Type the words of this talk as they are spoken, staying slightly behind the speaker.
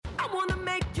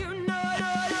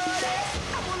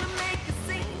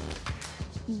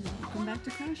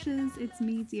back to Crushes. It's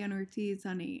me, Deanna Ortiz,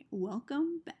 honey.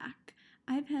 Welcome back.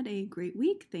 I've had a great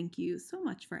week. Thank you so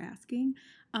much for asking.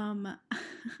 I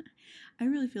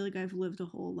really feel like I've lived a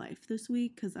whole life this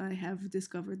week because I have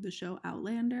discovered the show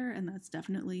Outlander, and that's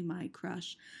definitely my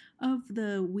crush of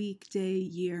the week, day,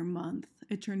 year, month,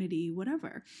 eternity,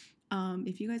 whatever.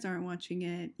 If you guys aren't watching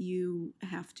it, you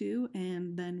have to,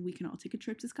 and then we can all take a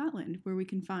trip to Scotland where we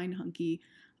can find hunky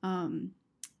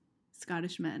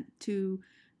Scottish men to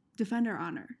defend our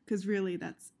honor, because really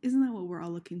isn't that what we're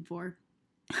all looking for?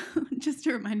 Just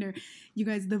a reminder, you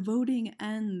guys, the voting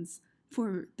ends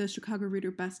for the Chicago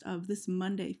Reader Best of this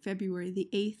Monday, February the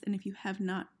 8th, and if you have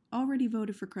not already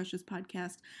voted for Crushes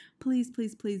Podcast, please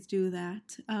do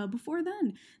that. Before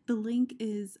then, the link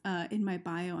is in my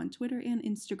bio on Twitter and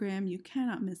Instagram. You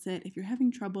cannot miss it. If you're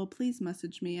having trouble, please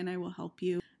message me and I will help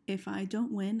you. If I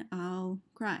don't win, I'll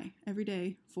cry every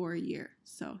day for a year.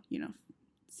 So,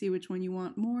 see which one you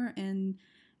want more and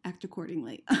act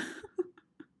accordingly.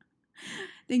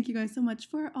 Thank you guys so much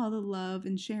for all the love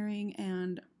and sharing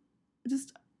and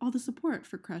just all the support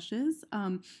for Crushes.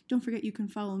 Don't forget you can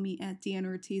follow me at Deanna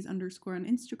Ortiz _ on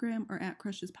Instagram or at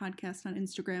Crushes Podcast on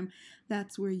Instagram.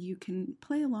 That's where you can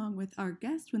play along with our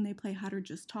guests when they play Hot or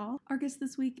Just Tall. Our guest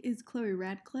this week is Chloe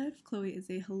Radcliffe. Chloe is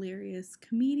a hilarious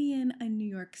comedian in New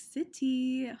York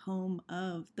City, home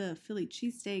of the Philly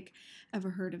cheesesteak.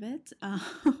 Ever heard of it?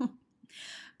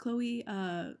 Chloe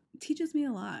teaches me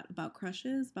a lot about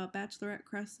crushes, about bachelorette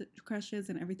crushes,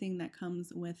 and everything that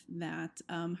comes with that.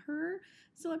 Her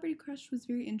celebrity crush was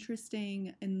very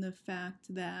interesting in the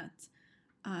fact that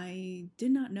I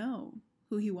did not know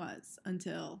who he was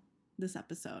until this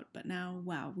episode. But now,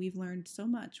 wow, we've learned so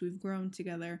much. We've grown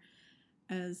together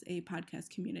as a podcast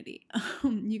community.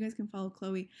 You guys can follow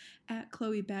Chloe at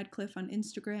Chloe Badcliffe on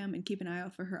Instagram and keep an eye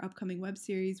out for her upcoming web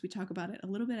series. We talk about it a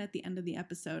little bit at the end of the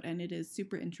episode, and it is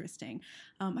super interesting.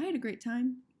 I had a great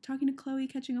time talking to Chloe,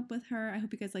 catching up with her. I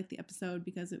hope you guys liked the episode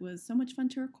because it was so much fun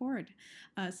to record.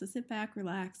 So sit back,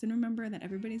 relax, and remember that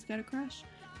everybody's got a crush,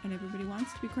 and everybody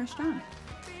wants to be crushed on.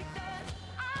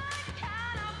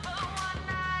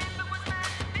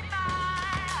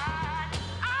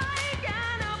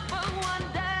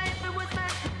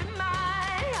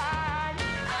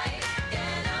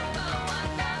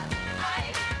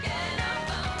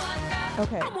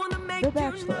 Okay, The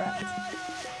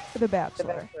Bachelorette. The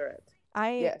Bachelor.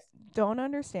 I don't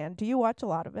understand. Do you watch a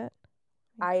lot of it?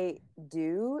 I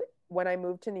do. When I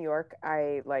moved to New York,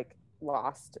 I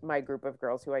lost my group of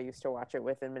girls who I used to watch it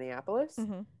with in Minneapolis.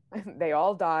 Mm-hmm. They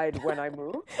all died when I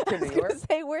moved to New York. I was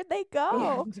gonna say, where'd they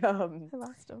go? And, I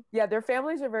lost them. Yeah, their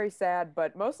families are very sad,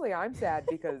 but mostly I'm sad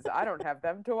because I don't have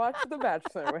them to watch The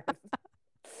Bachelor with.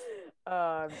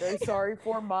 I'm very sorry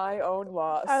for my own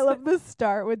loss. I love the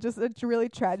start with just a really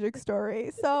tragic story.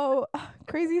 So,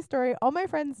 crazy story. All my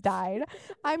friends died.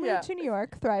 I moved to New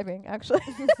York, thriving, actually.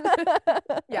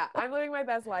 Yeah, I'm living my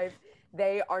best life.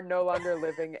 They are no longer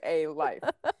living a life.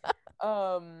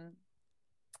 No,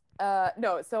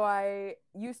 so I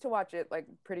used to watch it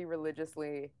pretty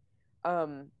religiously.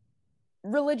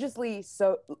 Religiously,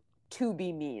 so to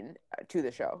be mean to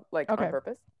the show, on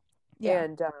purpose. Yeah.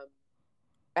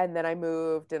 And then I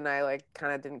moved and I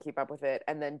kind of didn't keep up with it.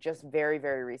 And then just very,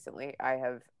 very recently, I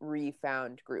have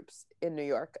refound groups in New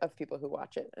York of people who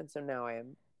watch it. And so now I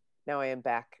am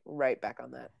right back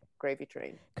on that gravy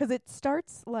train. Because it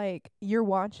starts you're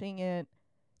watching it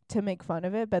to make fun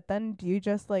of it, but then do you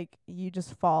just you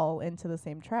just fall into the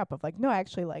same trap of no, I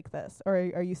actually like this, or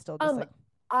are you still just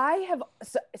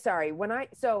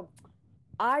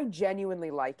I genuinely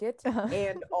like it,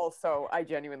 and also I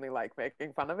genuinely like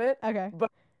making fun of it. Okay. But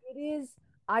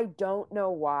I don't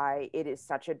know why it is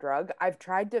such a drug. I've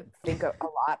tried to think a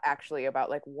lot actually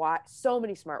about why so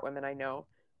many smart women I know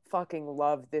fucking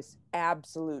love this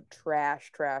absolute trash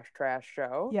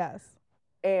show. Yes.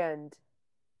 And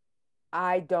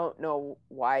I don't know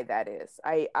why that is.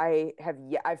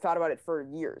 I've thought about it for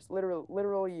years,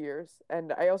 literal years.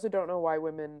 And I also don't know why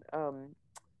women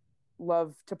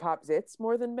love to pop zits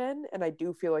more than men, and I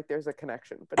do feel like there's a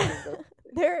connection between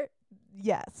those.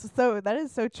 Yes, so that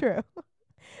is so true.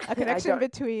 A connection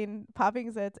between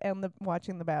popping zits and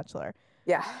watching The Bachelor.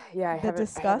 Yeah. The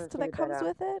disgust that comes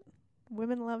with it.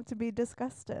 Women love to be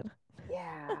disgusted.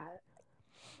 Yeah,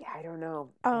 I don't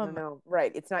know.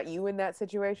 Right, it's not you in that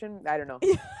situation. I don't know.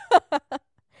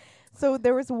 So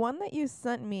there was one that you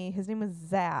sent me. His name was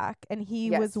Zach, and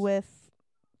he was with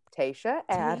Tayshia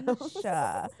Adams.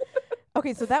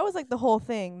 Okay, so that was the whole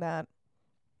thing, that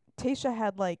Tayshia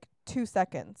had 2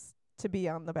 seconds to be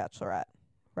on The Bachelorette,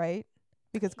 right?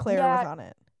 Because Claire was on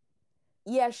it.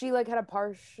 Yeah, she like had a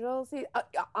partial season.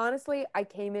 Honestly, I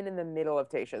came in the middle of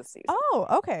Tayshia's season. Oh,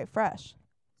 okay, fresh.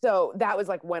 So that was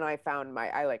like when I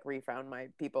refound my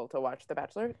people to watch The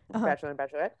Bachelor, Bachelor and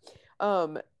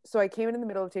Bachelorette. So I came in the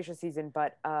middle of Tayshia's season,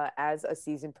 but as a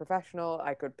seasoned professional,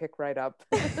 I could pick right up.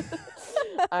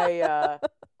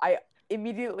 I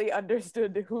immediately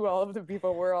understood who all of the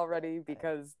people were already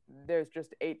because there's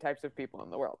just 8 types of people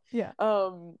in the world. Yeah.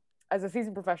 As a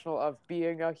seasoned professional of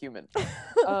being a human.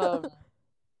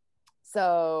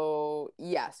 So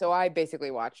I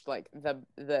basically watched like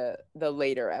the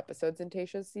later episodes in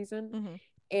Tayshia's season.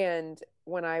 And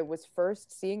when I was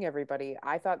first seeing everybody,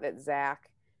 I thought that Zach,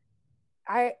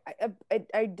 I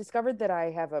discovered that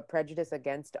I have a prejudice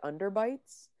against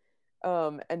underbites.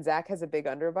 And Zach has a big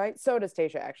underbite. So does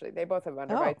Tayshia, actually. They both have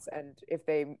underbites. And if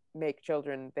they make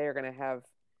children, they're going to have,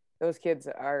 those kids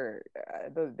are,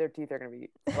 their teeth are going to be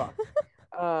fucked.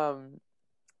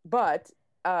 But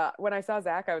when I saw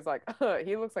Zach, I was like,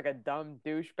 he looks like a dumb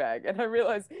douchebag. And I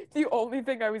realized the only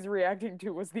thing I was reacting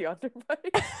to was the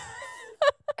underbite.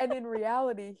 And in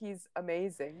reality, he's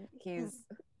amazing. He's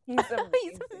amazing.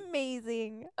 He's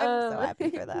amazing. I'm so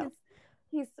happy for that.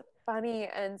 He's funny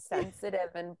and sensitive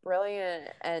and brilliant,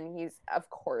 and he's of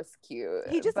course cute.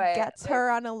 He just gets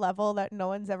her on a level that no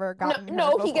one's ever gotten her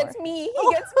before. He gets me.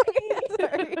 He gets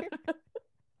me.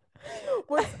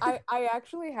 I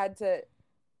actually had to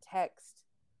text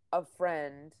a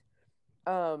friend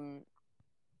to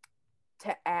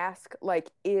ask,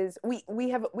 like, we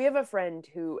have a friend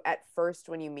who at first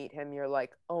when you meet him you're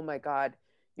like, oh my god,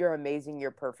 you're amazing,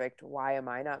 you're perfect, why am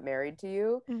I not married to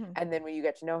you? And then when you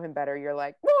get to know him better, you're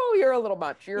like, whoa, you're a little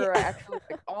much. You're actually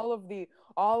like all of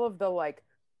the like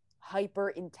hyper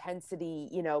intensity,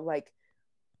 you know, like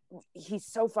he's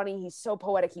so funny, he's so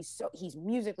poetic, he's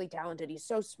musically talented, he's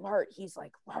so smart, he's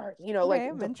like, you know, like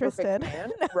I'm interested.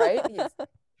 Man, right? He's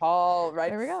tall,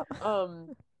 right? There we go.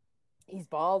 He's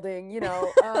balding, you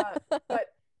know,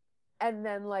 but and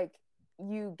then like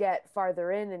you get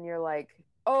farther in and you're like,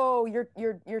 oh,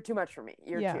 you're too much for me.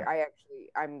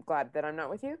 I'm glad that I'm not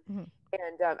with you.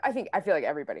 And I feel like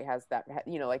everybody has that,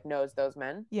 you know, like knows those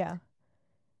men. Yeah.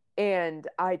 And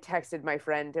I texted my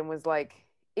friend and was like,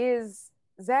 is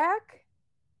Zach,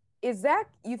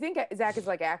 you think Zach is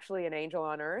like actually an angel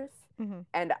on earth?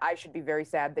 And I should be very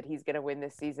sad that he's going to win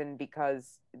this season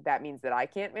because that means that I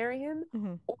can't marry him?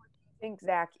 Or do you think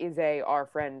Zach is our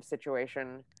friend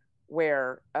situation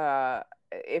where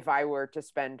if I were to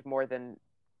spend more than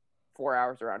 4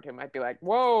 hours around him, I'd be like,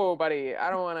 whoa, buddy, I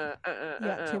don't want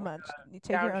to. Too much. You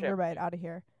take your underbite out of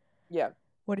here. Yeah.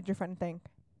 What did your friend think?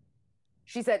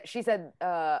 She said,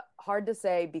 hard to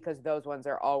say because those ones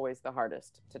are always the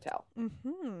hardest to tell.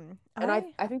 And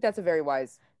I think that's a very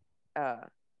wise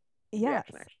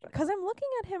reaction, actually. Because I'm looking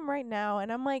at him right now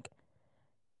and I'm like,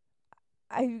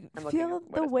 I feel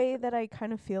the way that I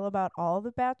kind of feel about all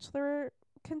the Bachelor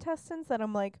contestants, that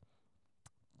I'm like,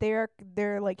 they're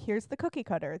like, here's the cookie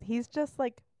cutter. He's just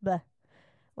like the,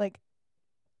 like,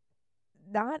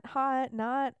 not hot,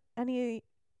 not anything.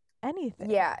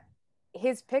 Yeah,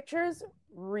 his pictures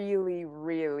really,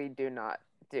 really do not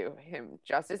do him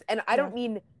justice, and I don't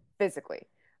mean physically.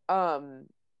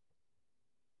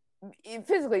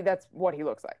 Physically, that's what he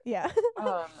looks like. Yeah.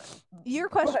 You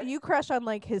crush on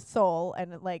like his soul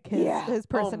and like his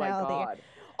personality. Oh my God.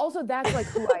 Also, that's like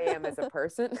who I am as a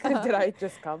person. Did I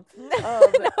just come? No,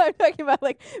 I'm talking about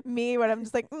like me when I'm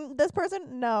just like, this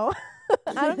person, no.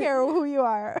 I don't care who you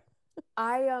are.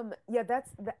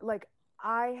 Like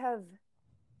I have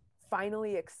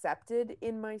finally accepted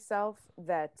in myself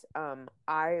that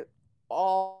I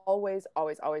always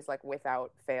like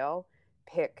without fail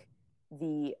pick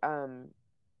the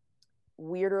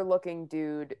weirder looking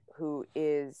dude who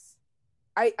is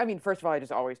I mean, first of all, I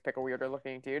just always pick a weirder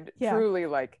looking dude. Yeah. Truly,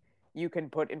 like, you can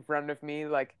put in front of me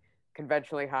like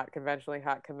conventionally hot,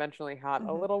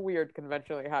 a little weird,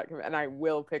 conventionally hot, and I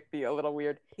will pick a little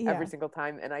weird every single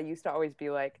time. And I used to always be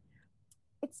like,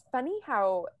 it's funny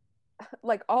how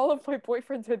like all of my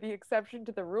boyfriends are the exception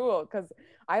to the rule because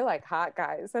I like hot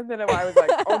guys. And then I was like,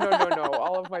 oh no,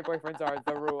 all of my boyfriends are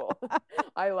the rule.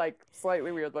 I like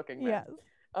slightly weird looking men.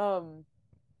 Yes.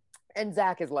 And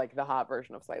Zach is like the hot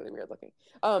version of slightly weird looking.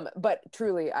 But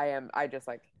truly I just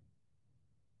like,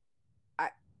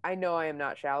 I know I am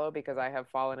not shallow because I have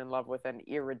fallen in love with an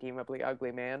irredeemably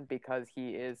ugly man because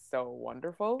he is so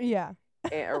wonderful. Yeah.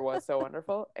 Or was so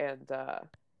wonderful. And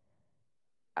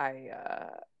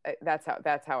that's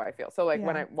how I feel. So like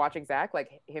when I'm watching Zach,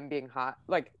 like him being hot,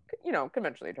 like, you know,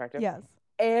 conventionally attractive. Yes.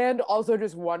 And also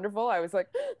just wonderful. I was like,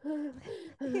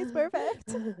 he's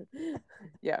perfect.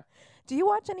 Yeah. Do you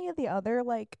watch any of the other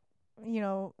like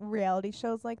reality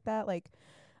shows like that, like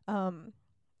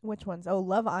which ones? Oh,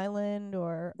 Love Island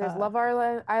or there's Love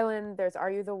Island, there's Are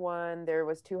You the One, there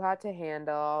was Too Hot to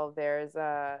Handle, there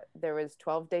was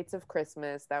 12 Dates of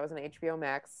Christmas. That was an HBO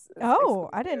Max.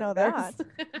 Oh, I didn't know that.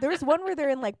 There was one where they're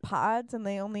in like pods and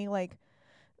they only like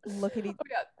look at each. Oh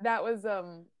yeah, that was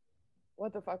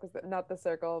what the fuck was that? Not The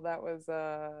Circle. That was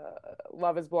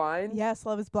Love is Blind. Yes,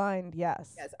 Love is Blind.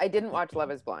 Yes. Yes, I didn't watch Love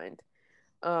is Blind.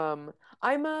 I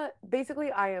am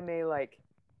a like,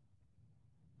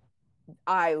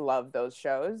 I love those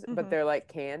shows, but they're like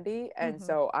candy, and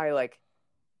so I like,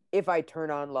 if I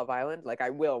turn on Love Island, like I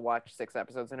will watch 6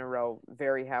 episodes in a row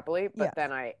very happily, but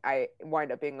then I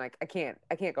wind up being like, I can't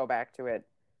go back to it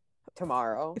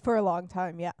tomorrow for a long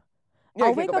time. Yeah,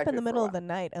 I'll wake up in the middle of the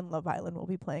night and Love Island will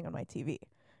be playing on my TV.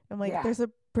 I'm like, there's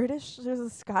a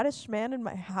Scottish man in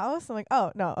my house. I'm like,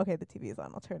 oh no, okay, the TV is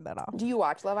on. I'll turn that off. Do you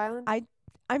watch Love Island?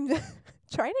 I'm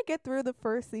trying to get through the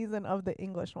first season of the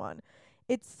English one.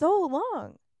 It's so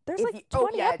long. There's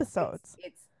 20 episodes.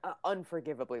 It's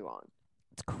unforgivably long.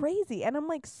 It's crazy. And I'm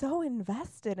like so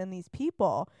invested in these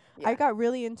people. Yeah. I got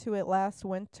really into it last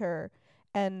winter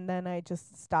and then I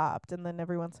just stopped. And then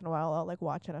every once in a while I'll like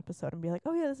watch an episode and be like,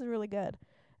 oh yeah, this is really good.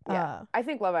 Yeah. I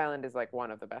think Love Island is like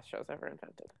one of the best shows ever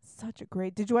invented. Such a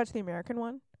great. Did you watch the American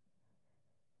one?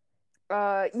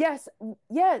 Yes.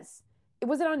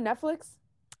 Was it on Netflix?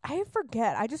 I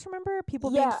forget. I just remember people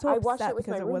being so upset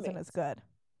because it wasn't as good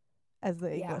as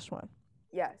the English one.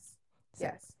 Yes.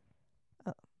 Yes.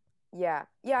 Yeah.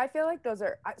 Yeah, I feel like those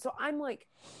are... So I'm like...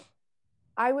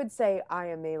 I would say I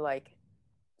am a like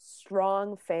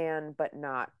strong fan, but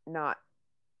not...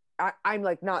 I'm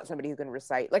like not somebody who can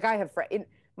recite. Like I have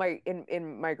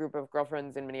in my group of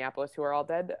girlfriends in Minneapolis who are all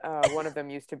dead. One of them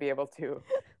used to be able to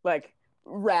like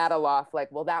rattle off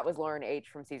like, well, that was Lauren H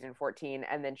from season 14,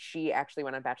 and then she actually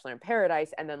went on Bachelor in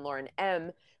Paradise, and then Lauren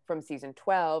M from season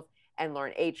 12 and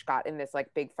Lauren H got in this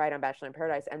like big fight on Bachelor in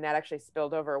Paradise, and that actually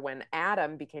spilled over when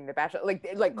Adam became the Bachelor. Like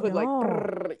could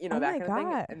that kind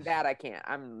of thing. And that I can't.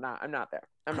 I'm not there.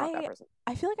 I'm not that person.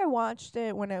 I feel like I watched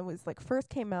it when it was like first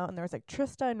came out, and there was like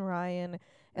Trista and Ryan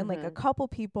and like a couple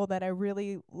people that I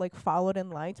really like followed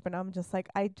and liked, but I'm just like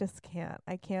I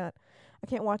can't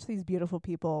watch these beautiful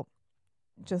people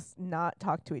just not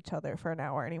talk to each other for an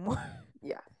hour anymore.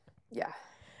 Yeah.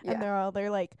 And they're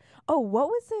like, oh, what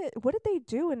was it? What did they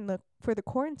do for the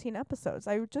quarantine episodes?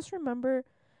 I just remember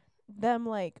them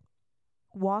like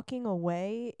walking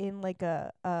away in like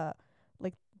a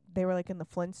like they were like in the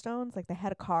Flintstones, like they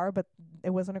had a car, but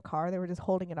it wasn't a car. They were just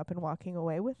holding it up and walking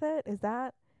away with it. Is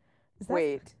that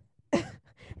Wait.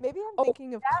 Maybe I'm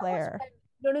thinking of Claire.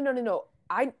 No.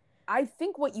 I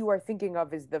think what you are thinking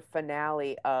of is the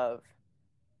finale of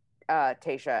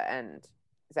Tayshia and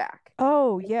Zach.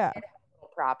 Oh yeah.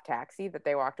 Prop taxi that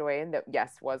they walked away in that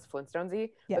was Flintstonesy,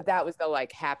 but that was the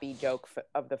like happy joke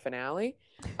of the finale.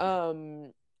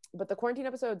 But the quarantine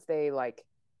episodes, they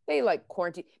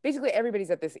quarantine. Basically, everybody's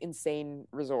at this insane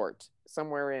resort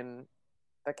somewhere in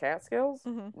the Catskills,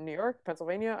 New York,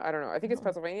 Pennsylvania. I don't know. I think it's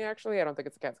Pennsylvania actually. I don't think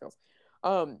it's the Catskills.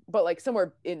 But like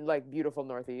somewhere in like beautiful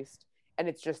Northeast, and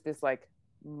it's just this like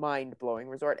mind-blowing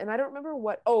resort. And I don't remember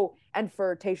what. Oh, and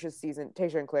for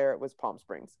Tayshia and Claire, it was Palm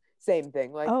Springs. Same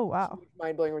thing. Like, oh wow,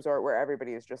 mind-blowing resort where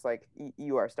everybody is just like,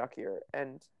 you are stuck here,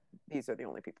 and these are the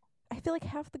only people. I feel like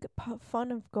half the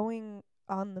fun of going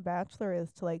on The Bachelor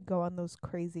is to like go on those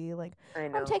crazy like,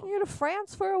 I'm taking you to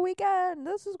France for a weekend.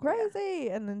 This is crazy,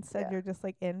 and instead you're just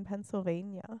like in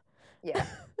Pennsylvania. Yeah,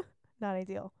 not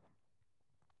ideal.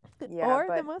 Yeah, or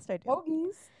the most ideal.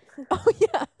 Hoagies. Oh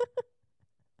yeah.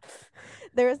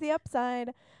 There's the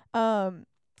upside.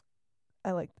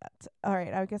 I like that. All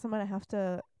right, I guess I'm going to have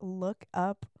to look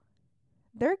up.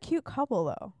 They're a cute couple,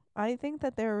 though. I think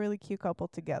that they're a really cute couple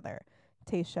together.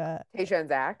 Tayshia and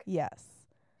Zach? Yes.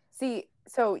 See,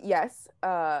 so yes,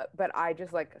 but I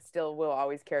just like still will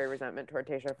always carry resentment toward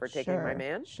Tayshia for taking my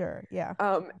man. Sure, yeah.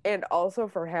 And also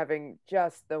for having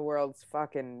just the world's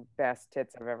fucking best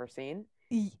tits I've ever seen.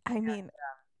 I mean,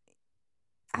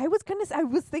 I was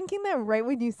thinking that right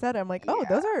when you said it. I'm like, oh,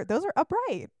 those are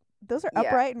upright. Those are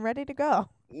upright and ready to go.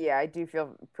 Yeah, I do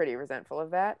feel pretty resentful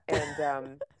of that.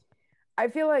 And I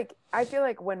feel like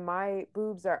when my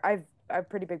boobs are, I have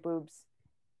pretty big boobs,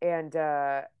 and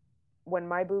when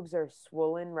my boobs are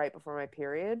swollen right before my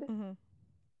period,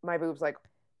 my boobs like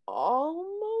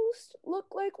almost look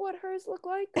like what hers look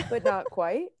like, but not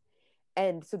quite.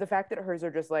 And so the fact that hers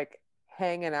are just like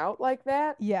hanging out like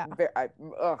that,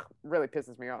 really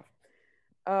pisses me off.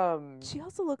 She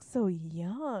also looks so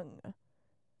young.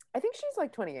 I think she's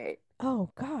like 28.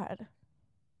 Oh God,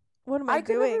 what am I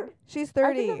doing? She's 30.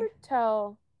 I can never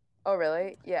tell. Oh,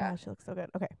 really? Yeah. Oh, she looks so good.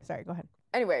 Okay, sorry, go ahead.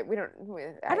 Anyway,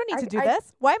 I don't need to do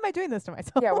this. Why am I doing this to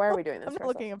myself? Yeah, why are we doing this? I'm not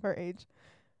looking up her age.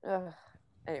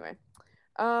 Anyway.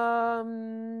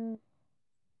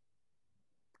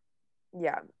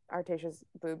 Yeah, Artasia's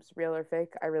boobs, real or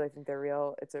fake? I really think they're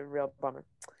real. It's a real bummer.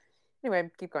 Anyway,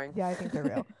 keep going. Yeah, I think they're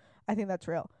real. I think that's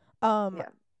real. Yeah.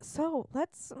 So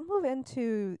let's move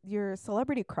into your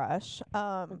celebrity crush,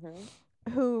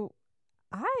 who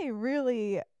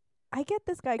I get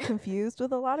this guy confused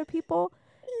with a lot of people.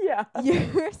 Yeah.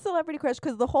 Your celebrity crush,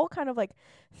 because the whole kind of like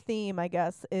theme, I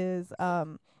guess, is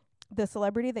the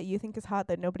celebrity that you think is hot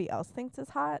that nobody else thinks is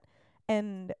hot.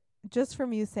 And just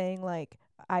from you saying like,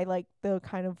 I like the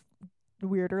kind of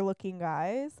weirder looking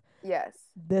guys. Yes.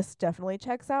 This definitely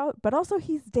checks out. But also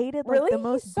he's dated like really? the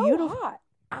most He's beautiful. So hot.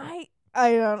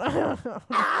 I don't know.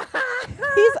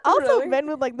 He's also been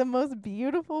with like the most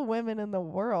beautiful women in the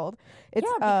world. It's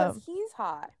because he's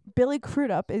hot. Billy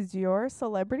Crudup is your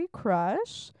celebrity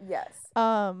crush. Yes.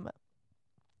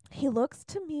 He looks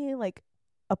to me like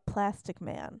a plastic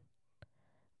man.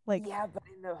 Like, yeah, but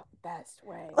in the best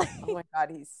way. Oh my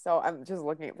God, I'm just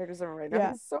looking at pictures of him right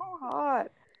now. He's so hot.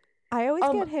 I always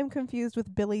get him confused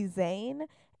with Billy Zane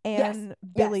and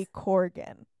Billy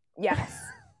Corgan. Yes.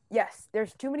 Yes,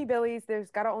 there's too many Billies.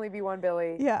 There's got to only be one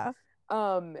Billy. Yeah.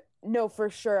 No, for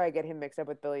sure I get him mixed up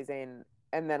with Billy Zane.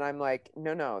 And then I'm like,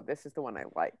 no, this is the one I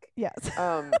like. Yes.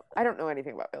 I don't know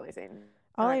anything about Billy Zane.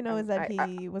 All I know is that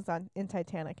he was in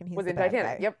Titanic and he was in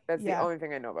Titanic. Guy. Yep, that's the only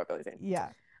thing I know about Billy Zane. Yeah.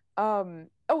 And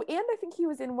I think he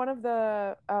was in one of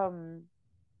the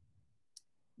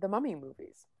Mummy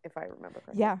movies, if I remember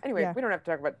correctly. Yeah. Anyway, we don't have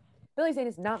to talk about Billy Zane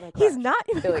is not my crush. He's not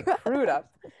Billy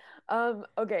Crudup.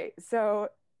 Okay, so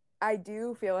I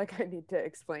do feel like I need to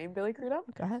explain Billy Crudup.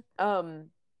 Go ahead.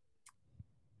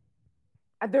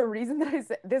 The reason that I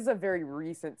said this is a very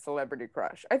recent celebrity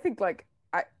crush. I think like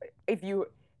if you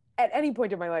at any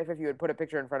point in my life, if you had put a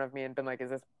picture in front of me and been like, is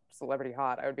this celebrity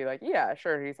hot? I would be like, yeah,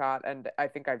 sure, he's hot. And I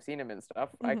think I've seen him in stuff.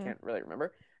 I can't really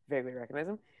remember. Vaguely recognize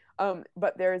him.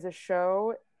 But there is a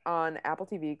show on Apple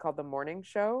TV called The Morning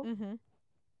Show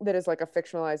that is like a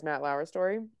fictionalized Matt Lauer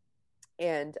story.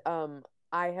 And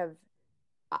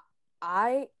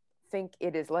I think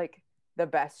it is like the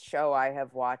best show I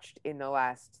have watched in the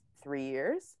last 3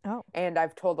 years. Oh. And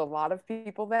I've told a lot of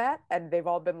people that, and they've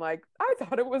all been like, I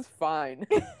thought it was fine.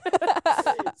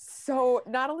 So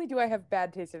not only do I have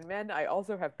bad taste in men, I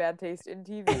also have bad taste in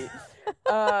TV.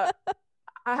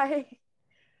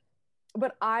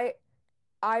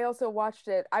 I also watched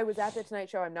it. I was at the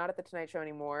Tonight Show. I'm not at the Tonight Show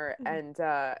anymore. And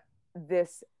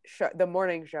this show, The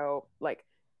Morning Show, like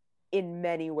in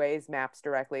many ways maps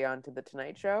directly onto the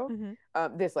Tonight Show.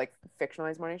 This like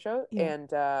fictionalized morning show. And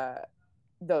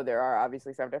though there are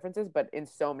obviously some differences, but in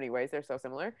so many ways they're so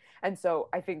similar. And so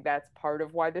I think that's part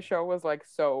of why the show was like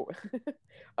so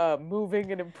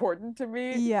moving and important to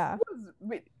me. Yeah. It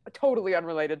was totally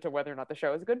unrelated to whether or not the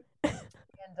show is good.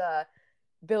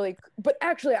 And but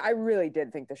actually I really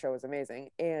did think the show was amazing.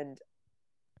 And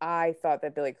I thought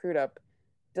that Billy Crudup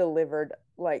delivered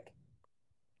like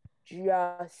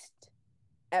just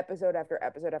episode after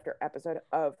episode after episode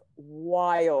of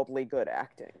wildly good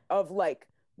acting, of like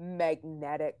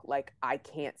magnetic, like I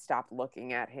can't stop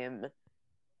looking at him.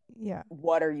 Yeah.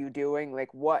 What are you doing?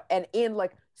 Like what? And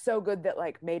like so good that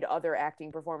like made other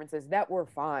acting performances that were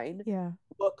fine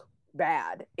look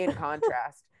bad in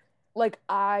contrast. Like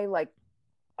I like.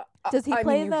 Does he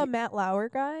play the Matt Lauer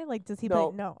guy? Like does he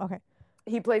play? No. Okay.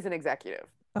 He plays an executive.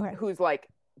 Okay. Who's like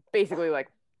basically like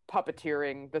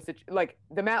puppeteering like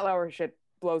the Matt Lauer shit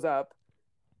blows up,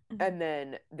 and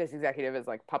then this executive is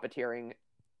like puppeteering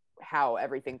how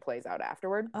everything plays out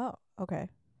afterward. Oh, okay.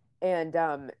 And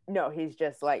no, he's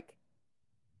just like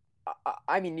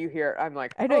I mean, you hear I'm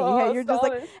like, I know you're just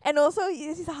like, and also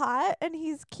he's hot and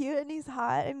he's cute and he's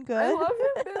hot and good. I love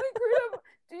him, Billy Crudup.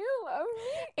 Do you love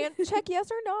me? And check yes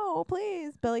or no,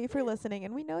 please, Billy, if you're listening,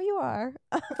 and we know you are.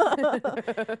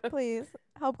 Please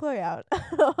help Chloe out.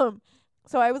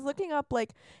 So I was looking up,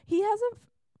 like, he has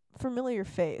a familiar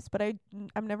face, but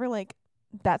I'm never like,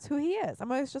 that's who he is.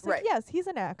 I'm always just like, yes, he's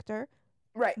an actor.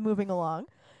 Right. Moving along.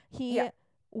 He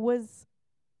was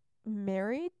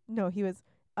married. No, he was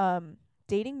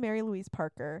dating Mary Louise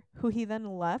Parker, who he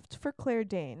then left for Claire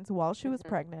Danes while she was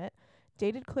pregnant,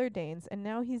 dated Claire Danes, and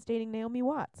now he's dating Naomi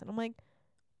Watts. And I'm like,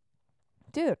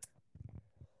 dude,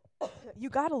 you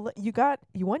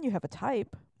have a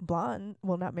type, blonde.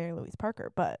 Well, not Mary Louise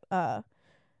Parker, but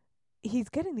he's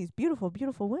getting these beautiful,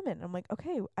 beautiful women. I'm like,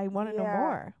 okay, I want to know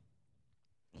more.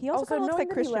 He also kind of looks like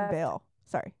Christian Bale.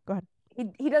 Sorry, go ahead.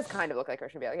 He does kind of look like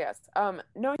Christian Bale, yes.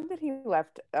 Knowing that he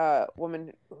left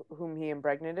woman whom he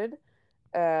impregnated,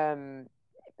 it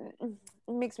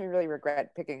makes me really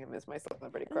regret picking him as my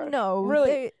celebrity crush. No,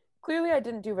 really, clearly I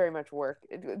didn't do very much work.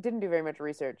 Didn't do very much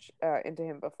research into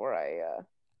him before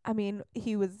I mean,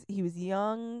 he was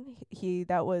young.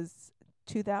 That was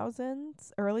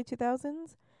 2000s, early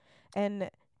 2000s, and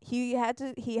he had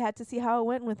to see how it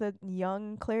went with a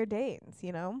young Claire Danes,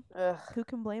 you know? Ugh, who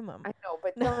can blame him? I know,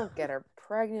 but don't get her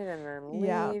pregnant and then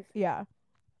leave. Yeah.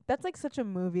 That's like such a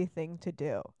movie thing to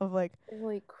do. Of like,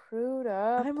 really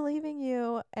Crudup. I'm leaving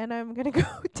you and I'm going to go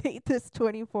date this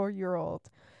 24-year-old.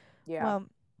 Yeah. Well,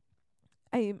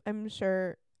 I'm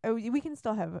sure we can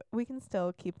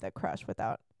still keep the crush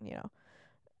without, you know.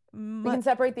 We can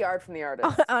separate the art from the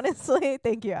artist. Honestly,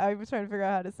 thank you. I was trying to figure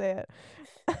out how to say it.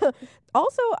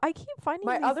 Also, I keep finding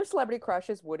my other celebrity crush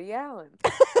is Woody Allen.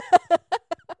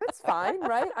 That's fine,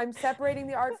 right? I'm separating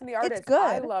the art from the artist. It's good.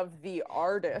 I love the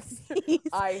artist.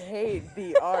 I hate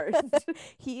the art.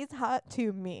 He's hot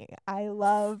to me. I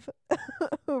love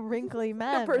wrinkly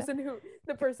men.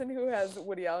 The person who has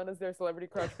Woody Allen as their celebrity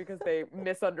crush because they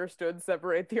misunderstood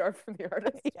separate the art from the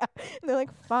artist. Yeah. And they're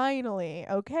like, finally,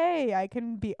 okay, I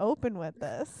can be open with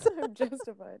this. I'm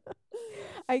justified.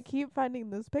 I keep finding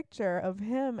this picture of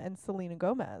him and Selena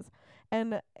Gomez.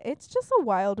 And it's just a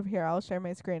wild here. I'll share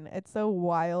my screen. It's a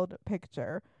wild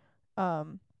picture.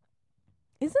 Isn't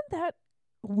that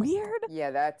weird?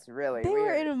 Yeah, that's really weird. They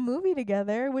were in a movie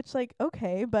together, which like,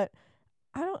 okay, but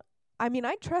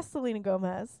I trust Selena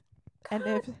Gomez. God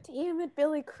damn it,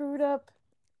 Billy Crudup.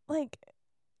 Like,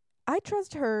 I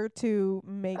trust her to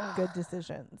make good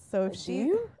decisions. So if Do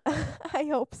you? I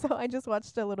hope so. I just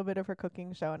watched a little bit of her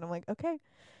cooking show and I'm like, okay,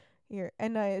 here.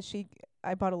 And I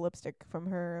bought a lipstick from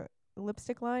her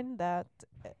lipstick line that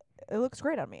it looks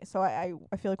great on me. So I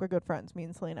feel like we're good friends, me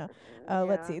and Selena.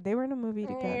 Let's see. They were in a movie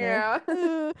together.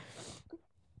 Yeah.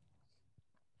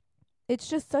 It's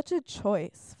just such a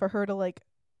choice for her to like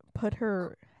put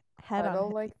her head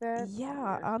on like that.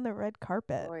 Yeah, on the red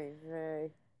carpet. Oy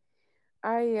vey.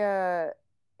 I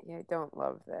don't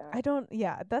love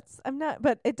that.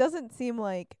 But it doesn't seem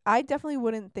like, I definitely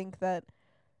wouldn't think that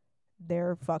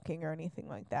they're fucking or anything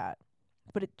like that.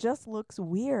 But it just looks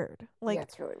weird. Like, yeah,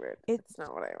 it's really weird. It's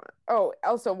not what I want. Oh,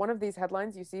 also, one of these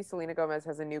headlines, you see Selena Gomez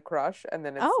has a new crush, and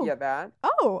then it's, that.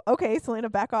 Oh, okay, Selena,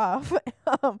 back off.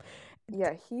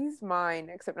 Yeah, he's mine,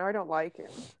 except now I don't like him.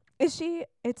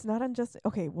 It's not unjust.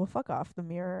 Okay, well, fuck off, the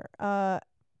mirror.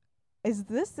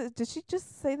 Did she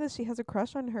just say that she has a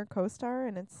crush on her co-star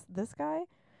and it's this guy?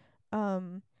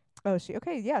 She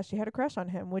had a crush on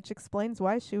him, which explains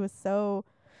why she was so...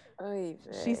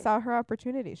 She saw her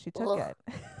opportunity. She took it.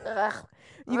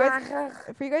 You guys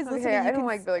listening, I don't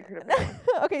like Billy Crudup.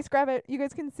 Okay, scrap it. You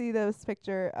guys can see this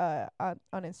picture on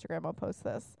Instagram. I'll post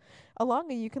this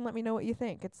along, and you can let me know what you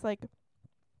think.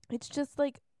 It's just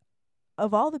like,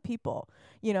 of all the people,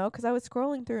 you know, because I was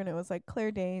scrolling through and it was like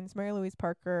Claire Danes, Mary Louise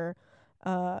Parker,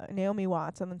 Naomi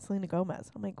Watts, and then Selena Gomez.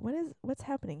 I'm like, what's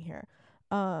happening here?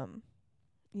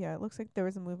 Yeah, it looks like there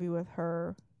was a movie with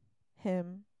her,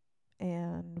 him,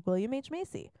 and William H.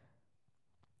 Macy,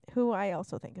 who I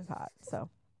also think is hot. So,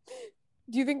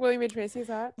 do you think William H. Macy is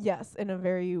hot? Yes, in a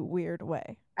very weird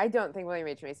way. I don't think William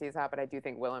H. Macy is hot, but I do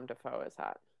think Willem Dafoe is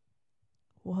hot.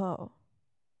 Whoa.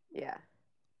 Yeah.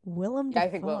 Willem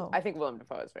Dafoe. I think Willem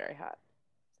Dafoe is very hot.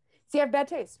 See, I have bad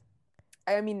taste.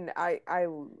 I mean,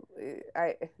 the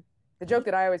joke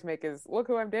that I always make is, look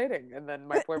who I'm dating, and then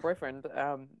my boyfriend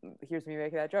hears me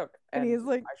making that joke, and he's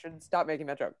like, I should stop making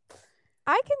that joke.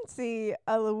 I can see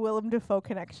a Willem Dafoe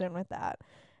connection with that.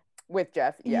 With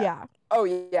Jeff, yeah. Oh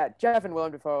yeah, Jeff and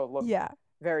Willem Dafoe look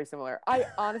very similar. I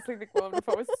honestly think Willem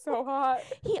Dafoe is so hot.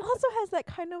 He also has that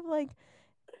kind of like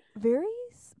very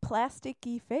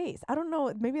plasticky face. I don't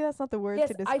know, maybe that's not the word to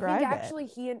describe it. I think actually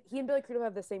he and Billy Crudup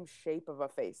have the same shape of a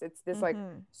face. It's this like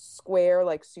square,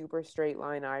 like super straight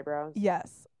line eyebrows.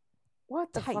 Yes.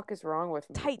 What the fuck is wrong with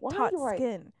me? Tight, taut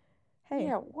skin. Hey.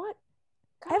 Yeah, what?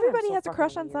 God, everybody has a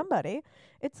crush on somebody.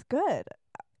 It's good.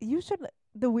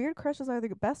 The weird crushes are the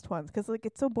best ones, because like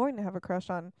it's so boring to have a crush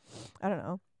on, I don't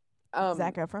know,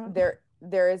 Zac Efron.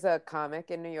 There is a comic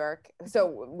in New York.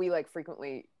 So we like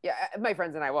frequently, my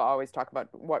friends and I will always talk about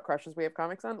what crushes we have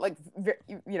comics on. Like,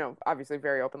 you know, obviously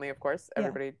very openly, of course.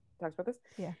 Everybody talks about this.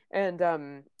 Yeah.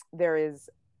 And there is,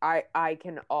 I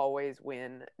can always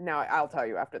win. Now, I'll tell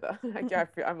you after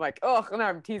I'm like, oh, now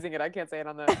I'm teasing it. I can't say it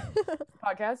on the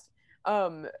podcast.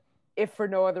 If for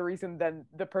no other reason than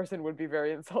the person would be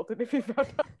very insulted if he found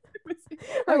out it was me.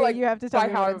 Or okay, like, you have to tell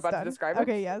me how what I'm about to describe it.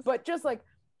 Okay, yes. But just like,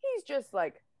 he's just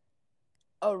like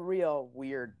a real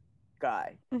weird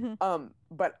guy. Mm-hmm.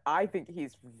 But I think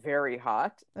he's very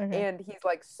hot, and he's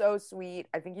like so sweet.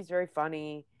 I think he's very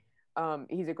funny.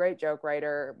 He's a great joke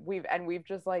writer. We've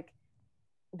just like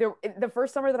the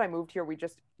first summer that I moved here, we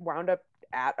just wound up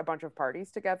at a bunch of parties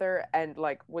together and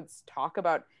like would talk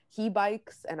about, he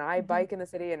bikes and I bike in the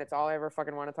city and it's all I ever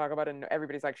fucking want to talk about, and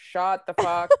everybody's like, shut the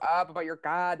fuck up about your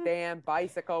goddamn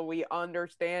bicycle, we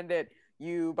understand it,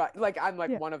 you like I'm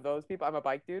like one of those people, I'm a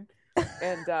bike dude,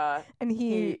 and and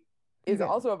he is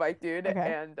also a bike dude,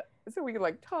 and so we could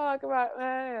like talk about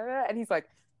and he's like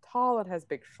tall and has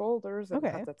big shoulders and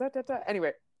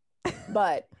anyway,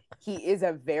 but he is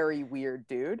a very weird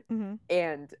dude,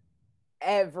 and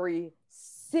every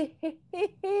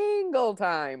single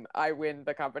time I win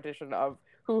the competition of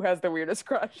who has the weirdest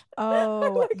crush.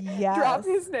 Oh, like, drop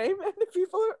his name, and the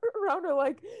people around are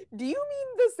like, do you mean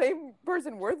the same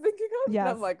person we're thinking of? Yes.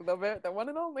 And I'm like, the one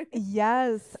and only.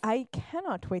 Yes, I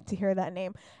cannot wait to hear that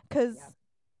name, because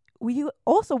we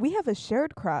have a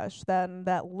shared crush. Then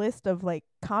that list of like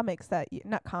comics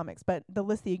not comics, but the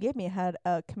list that you gave me had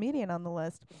a comedian on the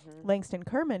list, Langston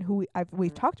Kerman, who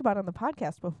we've talked about on the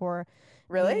podcast before.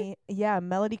 Really?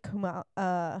 Melody Kuma.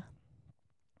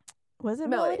 Was it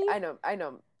Melody? I know.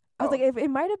 I was like, it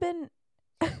might have been.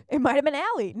 It might have been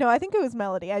Allie. No, I think it was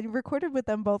Melody. I recorded with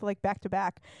them both like back to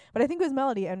back, but I think it was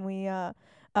Melody, and we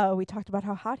talked about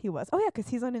how hot he was. Oh yeah, because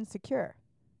he's on Insecure.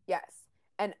 Yes.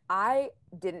 And I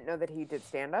didn't know that he did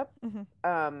stand-up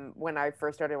when I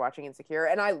first started watching Insecure.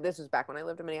 And this was back when I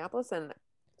lived in Minneapolis. And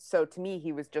so to me,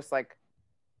 he was just like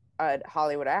a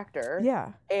Hollywood actor.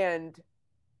 Yeah. And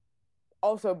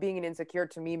also being an Insecure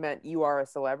to me meant you are a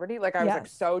celebrity. Like I was like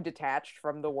so detached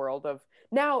from the world of...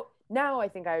 Now I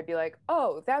think I would be like,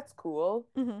 oh, that's cool.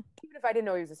 Even if I didn't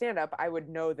know he was a stand-up, I would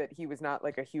know that he was not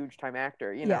like a huge-time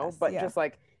actor, you know? But just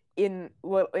like in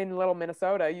little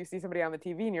Minnesota, you see somebody on the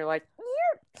TV and you're like...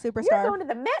 Superstar. You're going to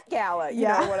the Met Gala, you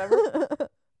know, whatever.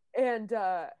 And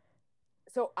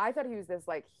so I thought he was this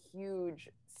like huge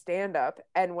stand-up,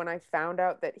 and when I found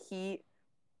out that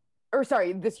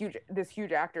this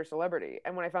huge actor celebrity,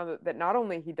 and when I found that not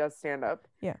only he does stand-up,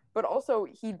 but also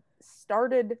he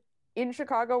started in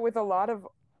Chicago with a lot of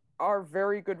our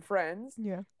very good friends,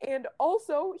 and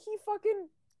also he fucking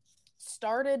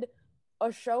started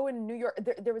a show in New York.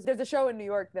 There's a show in New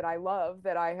York that I love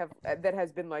that has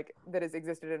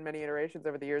existed in many iterations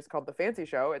over the years called The Fancy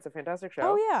Show. It's a fantastic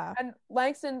show. Oh yeah. And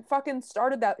Langston fucking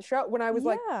started that show when I was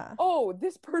like, oh,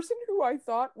 this person who I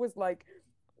thought was like,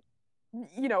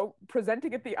 you know,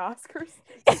 presenting at the Oscars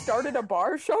started a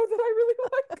bar show that I really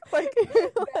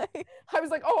like. I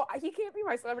was like, oh, he can't be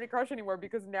my celebrity crush anymore,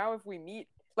 because now if we meet,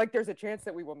 like, there's a chance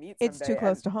that we will meet someday. It's too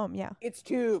close to home. Yeah. It's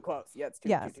too close. Yeah. It's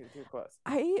too close.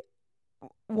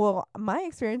 Well, my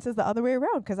experience is the other way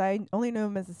around, because I only knew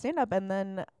him as a stand-up, and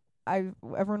then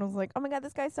everyone was like, oh my god,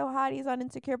 this guy's so hot, he's on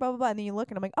Insecure, blah blah blah, and then you look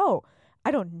and I'm like, oh,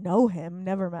 I don't know him,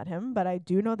 never met him, but I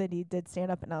do know that he did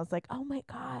stand-up, and I was like, oh my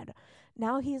god,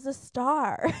 now he's a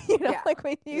star. You know, like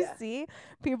when you see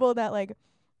people that like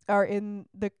are in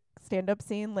the stand-up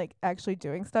scene like actually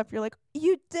doing stuff, you're like,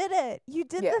 you did it, you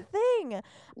did the thing.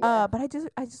 But I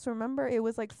just remember it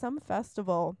was like some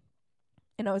festival,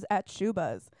 and I was at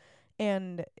Shuba's.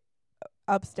 And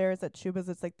upstairs at Shuba's,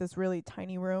 it's like this really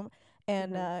tiny room.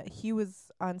 And he was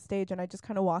on stage, and I just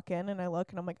kind of walk in and I look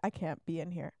and I'm like, I can't be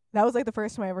in here. That was like the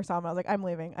first time I ever saw him. I was like, I'm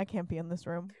leaving. I can't be in this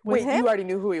room. Wait, you already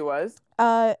knew who he was?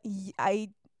 No.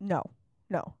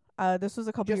 This was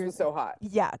a couple years. Just was so hot.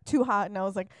 Yeah, too hot. And I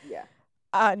was like,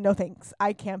 no thanks.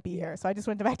 I can't be here. So I just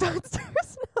went back downstairs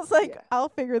and I was like, I'll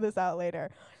figure this out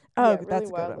later. Oh, really, that's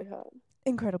good. Hot.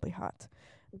 Incredibly hot.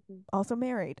 Also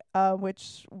married,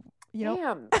 which... You know,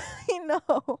 damn. I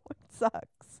know, it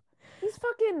sucks. He's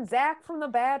fucking Zach from The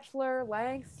Bachelor,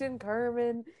 Langston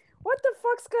Kerman. What the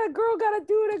fuck's that girl gotta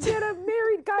do to get a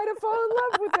married guy to fall in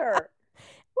love with her?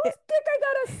 Whose dick I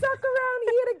gotta suck around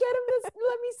here to get him to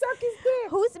let me suck his dick?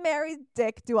 Whose married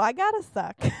dick do I gotta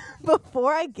suck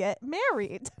before I get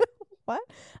married? What?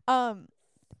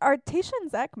 Are Tasha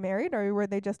and Zach married, or were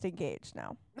they just engaged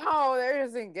now? No, they're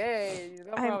just engaged.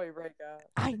 They'll probably break up.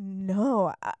 I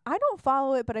know. I don't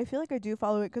follow it, but I feel like I do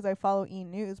follow it because I follow E!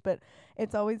 News. But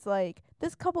it's always like,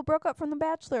 this couple broke up from The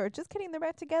Bachelor. Just kidding, they're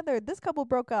back together. This couple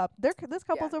broke up. This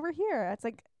couple's over here. It's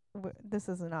like, this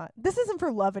isn't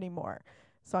for love anymore.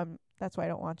 So that's why I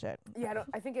don't watch it. Yeah,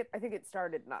 I think it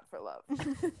started not for love.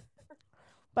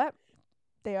 But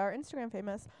they are Instagram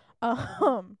famous.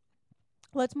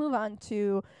 Let's move on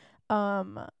to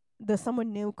the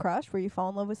someone new crush, where you fall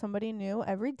in love with somebody new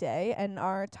every day. And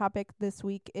our topic this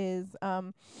week is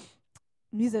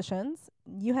musicians.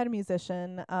 You had a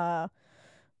musician. Do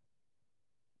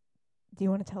you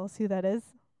want to tell us who that is?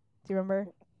 Do you remember?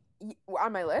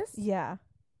 On my list? Yeah.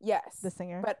 Yes. The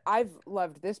singer. But I've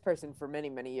loved this person for many,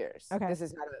 many years. Okay. This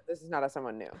is not a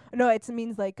someone new. No, it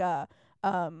means like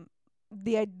the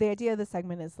idea of the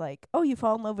segment is like, oh, you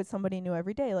fall in love with somebody new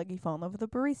every day. Like you fall in love with a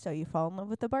barista, you fall in love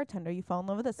with the bartender, you fall in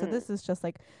love with this. So this is just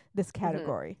like this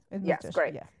category. Yes,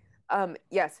 great. Yeah.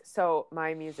 Yes. So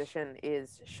my musician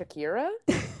is Shakira,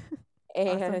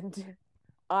 and awesome.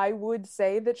 I would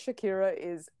say that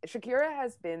Shakira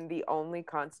has been the only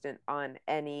constant on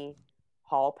any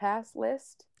hall pass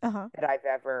list that I've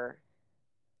ever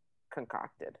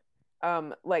concocted.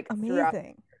 Like throughout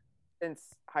since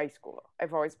high school,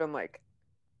 I've always been like,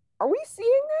 "Are we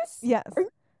seeing this? Yes. Are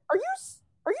you seeing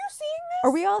this?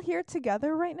 Are we all here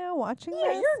together right now watching this?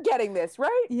 Yeah, you're getting this,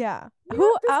 right? Yeah.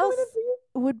 Who else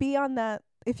would be on that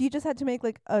if you just had to make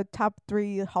like a top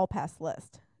 3 hall pass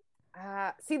list?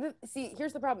 See,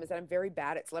 here's the problem is that I'm very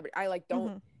bad at celebrity. I like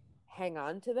don't hang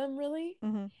on to them really,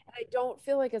 and I don't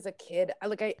feel like as a kid,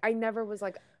 I never was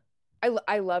like,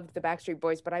 I loved the Backstreet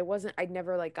Boys, but I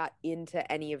never like got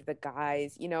into any of the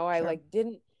guys, you know. I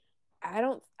didn't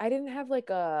have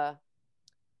like a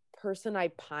person I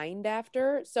pined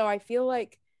after, so I feel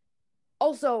like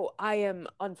also I am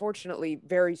unfortunately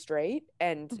very straight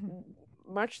and.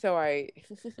 Much so I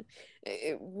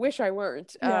wish I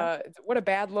weren't. Yeah. What a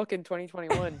bad look in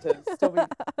 2021 to still be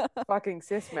fucking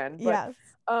cis men. But, yes.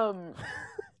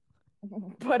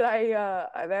 But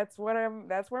that's where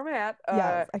I'm at.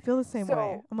 Yes, I feel the same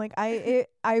way. I'm like, I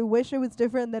wish it was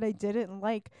different that I didn't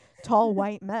like tall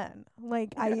white men.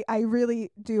 Like I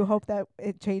really do hope that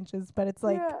it changes, but it's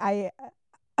like I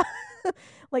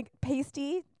like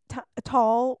pasty,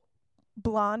 tall,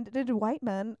 blonded white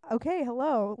men. Okay,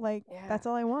 hello. Like that's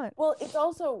all I want. Well, it's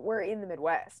also we're in the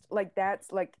Midwest. Like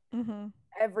that's like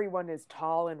everyone is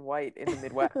tall and white in the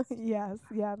Midwest. Yes,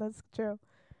 yeah, that's true.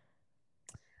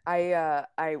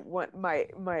 I want my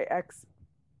ex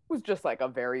was just like a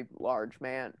very large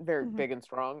man, very big and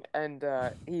strong, and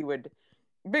he would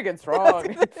big and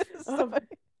strong.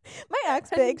 My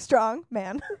ex, big, strong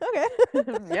man. Okay.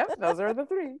 Yep, those are the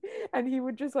 3. And he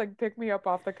would just like pick me up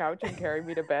off the couch and carry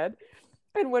me to bed.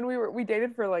 And when we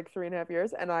dated for like 3.5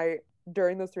 years, and I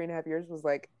during those 3.5 years was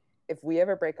like, if we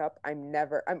ever break up, I'm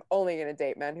only gonna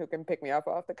date men who can pick me up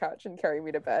off the couch and carry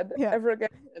me to bed ever again.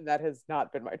 And that has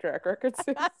not been my track record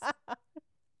since.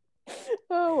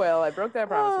 Oh well, I broke that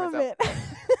promise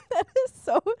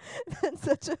myself. That's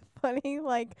such a funny,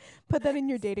 like, put that in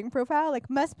your dating profile. Like,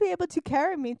 must be able to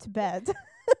carry me to bed.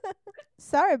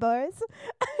 Sorry, boys.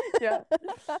 Yeah.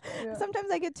 Sometimes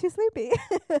I get too sleepy.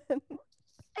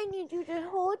 I need you to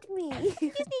hold me. I just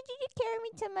need you to carry me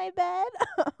to my bed.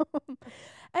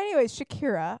 Anyways,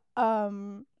 Shakira.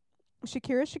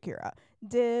 Shakira.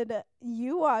 Did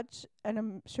you watch, and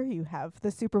I'm sure you have,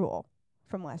 the Super Bowl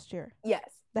from last year? Yes.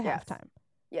 The halftime.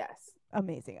 Yes.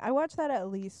 Amazing. I watch that at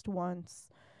least once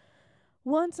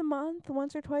a month,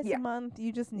 once or twice a month.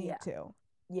 You just need to.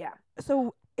 Yeah.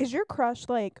 So is your crush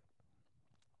like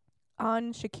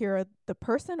on Shakira the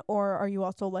person, or are you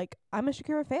also like, I'm a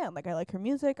Shakira fan, like I like her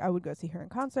music, I would go see her in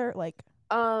concert? Like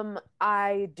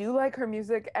I do like her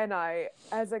music, and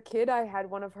as a kid I had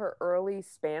one of her early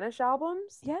Spanish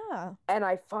albums. Yeah. And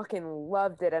I fucking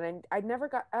loved it, and I never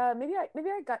got maybe I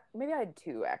had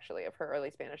 2 actually of her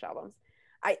early Spanish albums.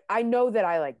 I know that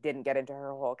I like didn't get into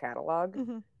her whole catalog.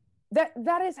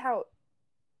 That is how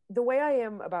the way I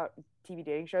am about TV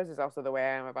dating shows is also the way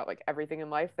I am about like everything in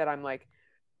life, that I'm like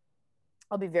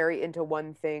I'll be very into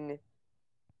one thing,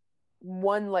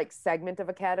 one like segment of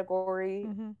a category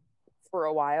for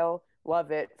a while,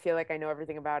 love it, feel like I know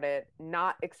everything about it,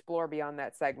 not explore beyond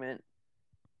that segment.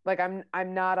 Like I'm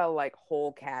not a like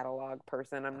whole catalog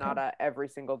person. I'm not a every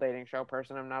single dating show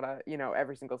person. I'm not a, you know,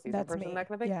 every single season person, that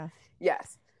kind of thing. Yeah.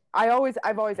 Yes. I've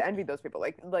always envied those people.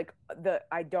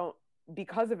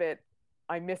 Because of it,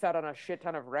 I miss out on a shit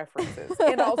ton of references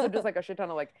and also just like a shit ton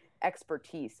of like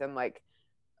expertise and like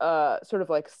sort of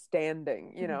like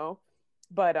standing, you know.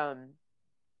 But I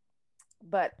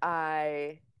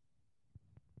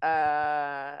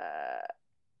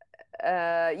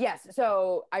yes,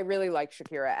 so I really like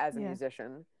Shakira as a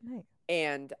musician. Nice.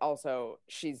 And also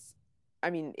it's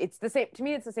the same to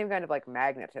me, it's the same kind of like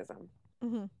magnetism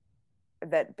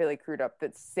that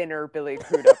that sinner Billy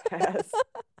Crudup has.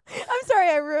 I'm sorry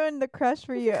I ruined the crush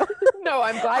for you. No,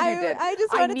 I'm glad you did. I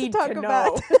just wanted to talk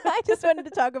about I just wanted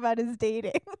to talk about his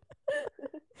dating.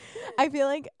 I feel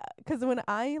like because when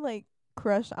I like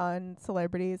crush on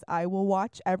celebrities, I will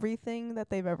watch everything that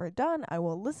they've ever done. I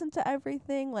will listen to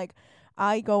everything. Like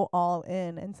I go all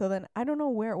in. And so then I don't know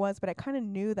where it was, but I kind of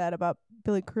knew that about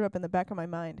Billy Crudup in the back of my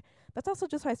mind. That's also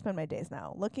just how I spend my days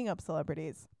now, looking up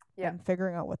celebrities and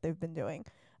figuring out what they've been doing.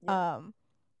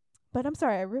 But I'm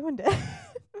sorry, I ruined it.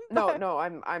 No,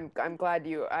 I'm glad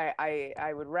you.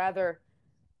 I would rather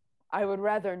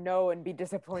know and be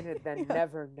disappointed than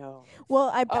never know.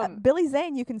 Well, Billy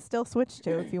Zane you can still switch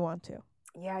to if you want to.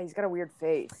 Yeah, he's got a weird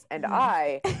face, and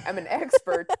I am an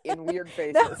expert in weird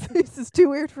faces. That face is too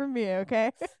weird for me,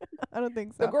 okay? I don't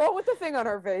think so. The girl with the thing on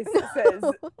her face says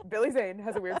Billy Zane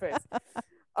has a weird face.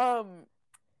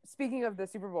 Speaking of the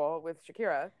Super Bowl with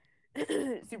Shakira,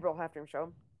 Super Bowl halftime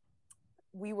show,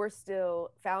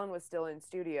 Fallon was still in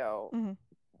studio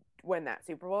when that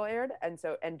Super Bowl aired, and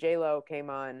J-Lo came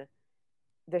on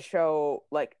the show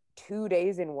like 2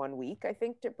 days in 1 week, I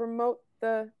think, to promote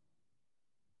the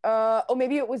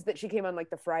maybe it was that she came on like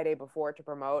the Friday before to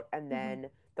promote, and then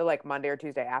the like Monday or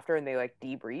Tuesday after, and they like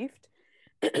debriefed.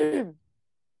 And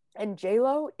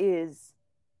J-Lo is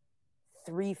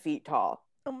 3 feet tall.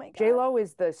 Oh my God. J-Lo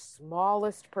is the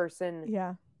smallest person.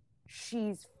 Yeah.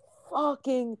 She's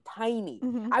fucking tiny.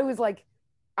 I was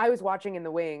watching in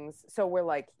the wings, so we're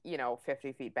like,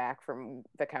 50 feet back from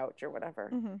the couch or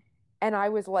whatever. And I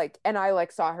was like, I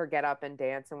saw her get up and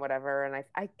dance and whatever. And I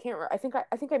can't remember.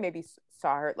 I think I maybe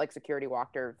saw her, like, security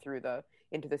walked her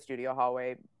into the studio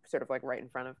hallway, sort of like right in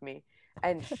front of me.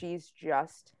 And she's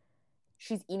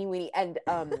eeny weeny. And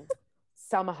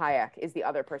Salma Hayek is the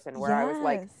other person where I was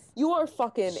like, you are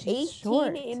fucking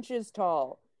 18 inches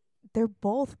tall. They're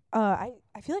both, I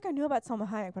feel like I knew about Salma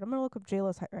Hayek, but I'm going to look up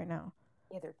J-Lo's height right now.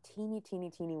 Yeah, they're teeny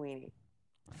weeny.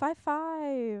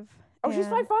 5'5". Oh, she's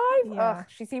 5'5"? Yeah. Ugh,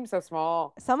 she seems so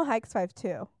small. Salma Hayek's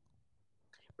 5'2".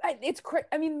 It's crazy.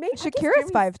 I mean, maybe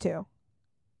Shakira's 5'2".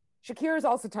 Shakira's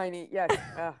also tiny. Yes.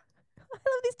 I love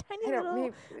these tiny little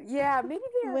maybe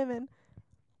they're women.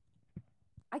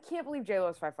 I can't believe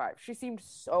J-Lo's 5'5". She seemed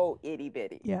so itty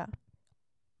bitty. Yeah.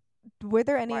 Were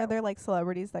there any other like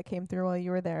celebrities that came through while you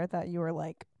were there that you were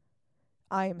like,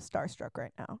 I am starstruck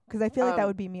right now? Because I feel like that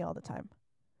would be me all the time.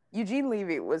 Eugene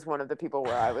Levy was one of the people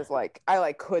where I was like,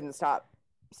 I couldn't stop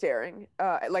staring.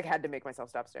 I had to make myself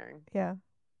stop staring. Yeah.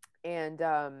 And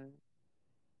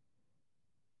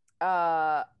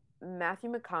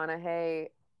Matthew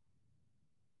McConaughey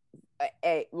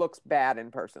looks bad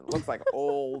in person. Looks like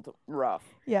old rough.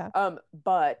 Yeah.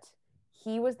 But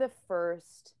he was the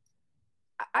first.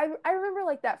 I remember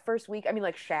like that first week. I mean,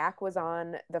 like Shaq was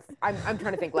on the. I'm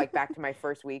trying to think like back to my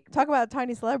first week. Talk about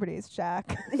tiny celebrities,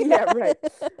 Shaq. Yeah, right.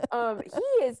 He's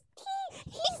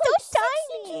so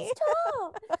tiny. He's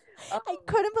tall. I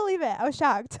couldn't believe it. I was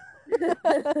shocked.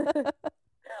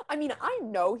 I mean, I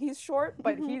know he's short,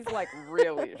 but he's like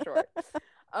really short.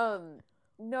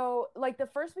 No, like the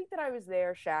first week that I was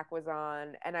there, Shaq was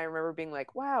on, and I remember being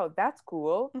like, "Wow, that's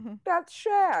cool. That's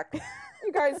Shaq.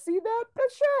 You guys see that?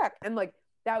 That's Shaq." And like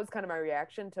that was kind of my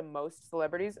reaction to most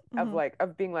celebrities of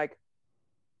being like,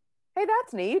 "Hey,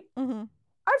 that's neat. I've seen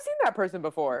that person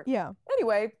before." Yeah.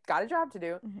 Anyway, got a job to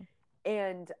do.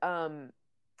 And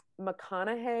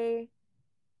McConaughey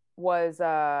was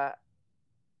the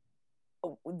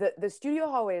studio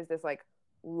hallway is this like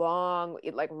long,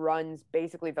 it like runs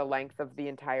basically the length of the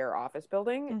entire office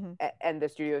building, and the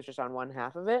studio is just on one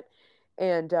half of it.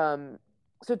 And so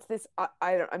it's this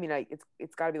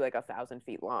it's got to be like 1,000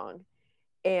 feet long.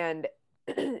 And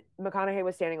McConaughey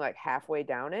was standing like halfway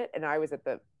down it, and I was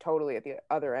totally at the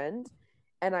other end.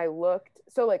 And I looked,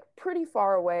 so like pretty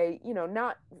far away,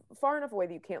 not far enough away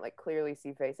that you can't like clearly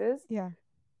see faces. Yeah.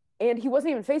 And he wasn't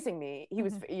even facing me. He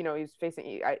was, he was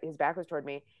facing, his back was toward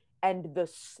me. And the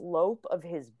slope of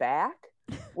his back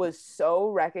was so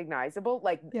recognizable.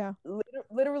 Like,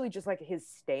 literally just like his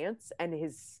stance and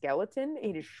his skeleton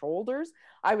and his shoulders.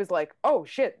 I was like, oh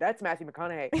shit, that's Matthew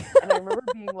McConaughey. And I remember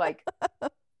being like,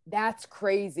 that's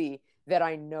crazy that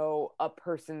I know a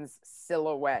person's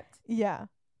silhouette. Yeah.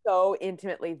 So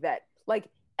intimately that, like,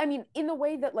 I mean, in the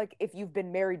way that, like, if you've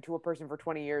been married to a person for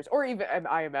 20 years, or even,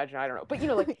 I imagine, I don't know, but,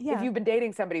 like, if you've been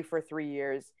dating somebody for 3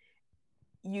 years,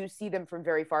 you see them from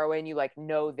very far away and you, like,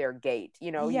 know their gait,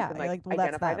 you can, like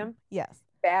identify them. Yes.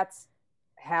 That's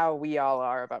how we all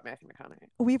are about Matthew McConaughey.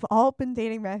 We've all been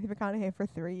dating Matthew McConaughey for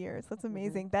 3 years. That's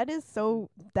amazing. That is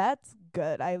that's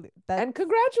good. And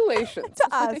congratulations. To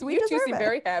us. We you two deserve seem it.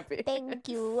 very happy. Thank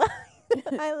you.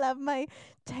 I love my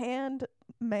tanned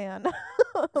man.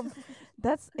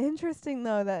 That's interesting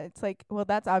though, that it's like, well,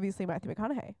 that's obviously Matthew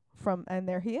McConaughey and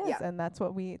there he is, and that's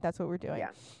what we're doing.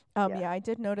 Yeah. I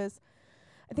did notice,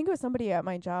 I think it was somebody at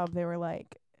my job, they were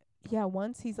like, yeah,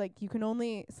 once he's like,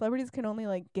 celebrities can only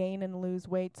like gain and lose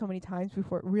weight so many times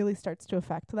before it really starts to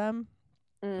affect them,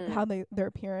 how their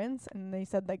appearance. And they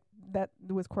said like that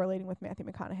was correlating with Matthew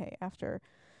McConaughey after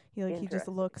he just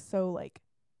looks so like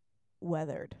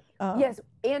weathered. Yes,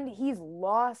 and he's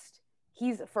lost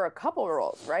he's for a couple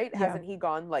roles, right? Yeah. Hasn't he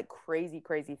gone like crazy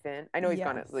thin? I know he's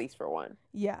gone at least for one.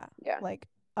 Yeah. Like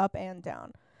up and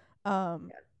down.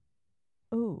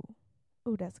 Ooh,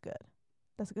 that's good.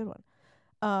 That's a good one.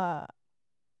 All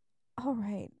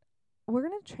right. We're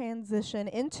going to transition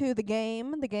into the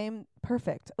game.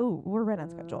 Perfect. Ooh, we're right on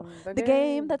schedule. The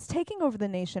game that's taking over the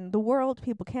nation, the world.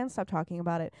 People can't stop talking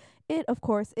about it. It, of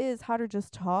course, is Hot or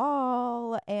Just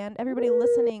Tall. And everybody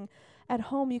listening at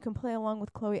home, you can play along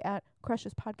with Chloe at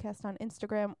Crushes Podcast on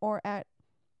Instagram or at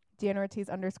Deanna Ortiz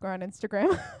 _ on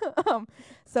Instagram.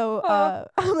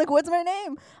 I'm like, what's my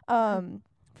name?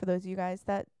 For those of you guys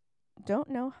that don't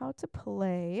know how to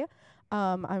play,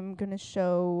 I'm going to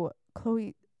show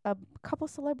Chloe a couple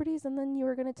celebrities, and then you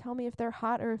were going to tell me if they're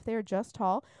hot or if they're just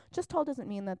tall. Just tall doesn't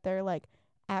mean that they're like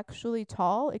actually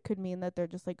tall. It could mean that they're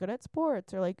just like good at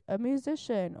sports or like a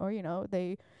musician, or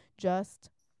they just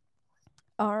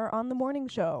are on the morning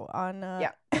show on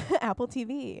Apple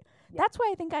TV. That's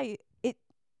why I think I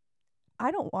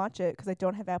don't watch it because I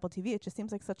don't have Apple TV. It just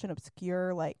seems like such an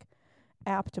obscure like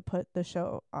app to put the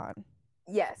show on.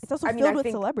 Yes. It's also filled with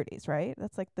celebrities, right?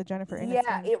 That's like the Jennifer Aniston.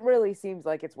 Yeah, it really seems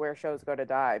like it's where shows go to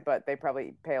die, but they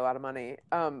probably pay a lot of money.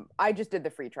 I just did the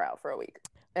free trial for a week.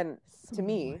 And to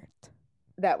me,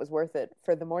 that was worth it.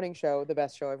 For the morning show, the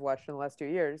best show I've watched in the last 2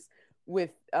 years,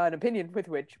 with an opinion with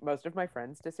which most of my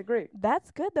friends disagree.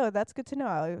 That's good, though. That's good to know.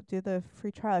 I'll do the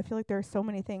free trial. I feel like there are so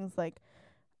many things. Like,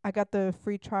 I got the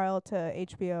free trial to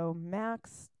HBO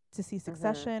Max to see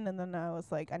Succession, and then I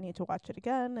was like, I need to watch it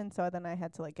again, and so then I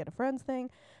had to like get a friends thing,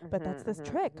 but that's this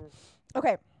trick.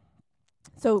 Okay,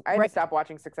 so I had to stop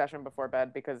watching Succession before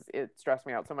bed because it stressed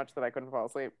me out so much that I couldn't fall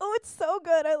asleep. Oh, it's so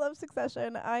good. I love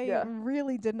Succession. I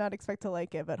really did not expect to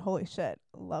like it, but holy shit,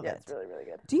 love it. Yeah, it's really, really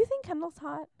good. Do you think Kendall's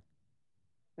hot?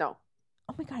 No.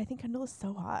 Oh my god, I think Kendall is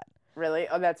so hot. Really?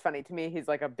 Oh, that's funny. To me, he's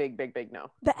like a big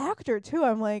no. The actor, too.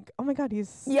 I'm like, oh my god,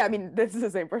 he's... Yeah, I mean, this is the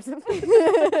same person. I mean,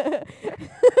 I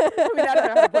don't know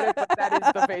how to put it, but that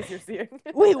is the face you're seeing.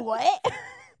 Wait, what?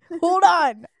 Hold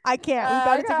on. I can't. We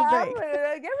gotta take a break.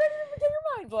 Get ready to get your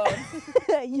mind blown.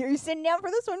 You're sitting down for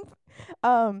this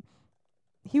one.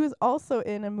 He was also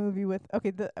in a movie with...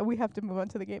 Okay, we have to move on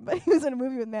to the game, but he was in a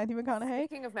movie with Matthew McConaughey.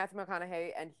 Speaking of Matthew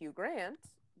McConaughey and Hugh Grant...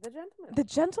 The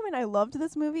Gentleman. I loved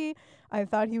this movie. I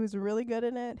thought he was really good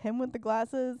in it. Him with the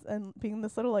glasses and being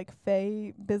this little like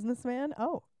fey businessman.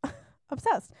 Oh,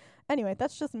 obsessed. Anyway,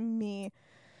 that's just me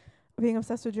being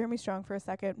obsessed with Jeremy Strong for a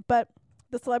second. But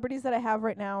the celebrities that I have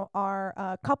right now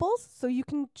are couples. So you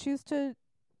can choose to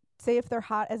say if they're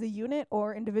hot as a unit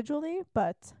or individually.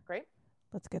 But great.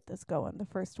 Let's get this going. The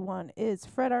first one is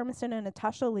Fred Armisen and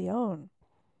Natasha Lyonne.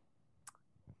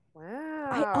 Wow.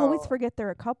 I always forget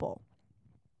they're a couple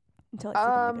until I see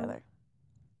them together.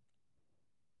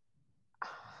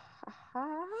 Hot?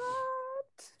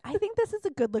 I think this is a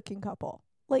good-looking couple.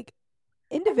 Like,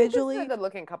 individually. This is a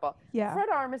good-looking couple. Yeah. Fred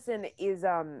Armisen is,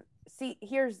 see,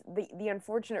 here's the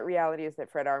unfortunate reality is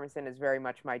that Fred Armisen is very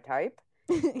much my type.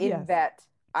 In that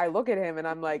I look at him and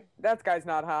I'm like, that guy's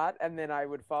not hot. And then I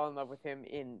would fall in love with him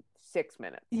in 6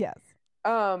 minutes. Yes.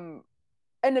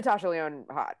 And Natasha Lyonne,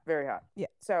 hot, very hot. Yeah.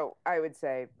 So I would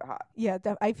say hot. Yeah,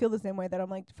 I feel the same way that I'm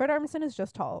like, Fred Armisen is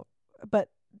just tall, but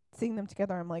seeing them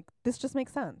together, I'm like, this just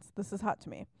makes sense. This is hot to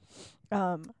me.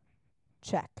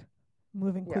 Check.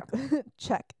 Moving quickly.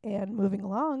 Check. And moving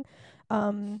along.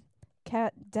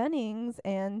 Kat Dennings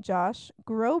and Josh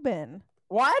Groban.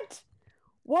 What?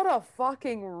 What a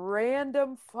fucking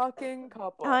random fucking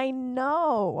couple. I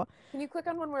know. Can you click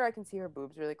on one where I can see her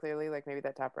boobs really clearly? Like maybe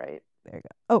that top right. There you go.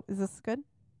 Oh, is this good?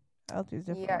 I'll do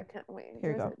different. Yeah, wait.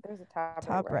 Here you go. There's a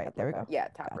top right. There we go. Yeah,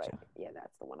 top right. Yeah,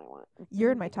 that's the one I want.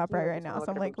 You're in my top right now,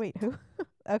 so I'm like, wait, who?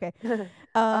 Okay.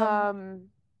 I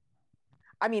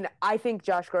mean, I think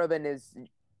Josh Groban is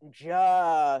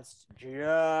just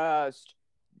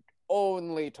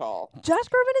only tall. Josh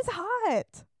Groban is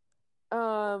hot.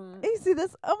 You see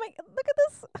this? Oh my! Look at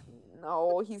this.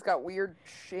 No, he's got weird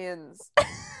shins.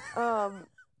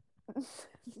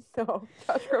 No,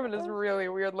 Josh Groban is really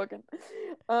weird looking.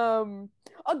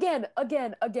 Again,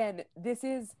 this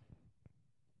is.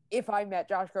 If I met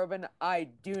Josh Groban, I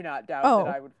do not doubt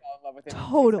that I would fall in love with him.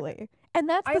 Totally, and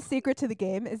that's the secret to the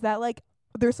game is that like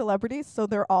they're celebrities, so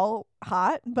they're all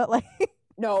hot, but like.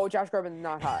 No, Josh Groban's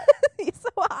not hot. He's so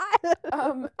hot.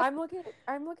 I'm looking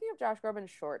at Josh Groban's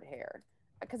short hair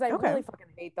because I really fucking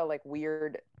hate the like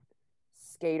weird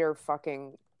skater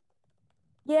fucking.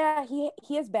 Yeah, he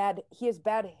has bad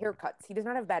haircuts. He does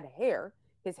not have bad hair.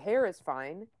 His hair is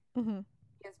fine. Mm-hmm.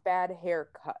 He has bad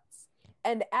haircuts.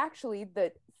 And actually,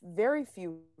 the very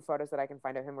few photos that I can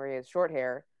find of him where he has short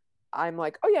hair, I'm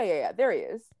like, oh yeah, there he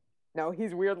is. No,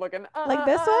 he's weird looking. Like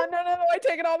this one? No, I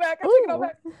take it all back. I take it all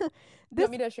back. Do you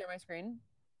want me to share my screen?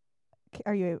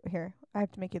 Are you here? I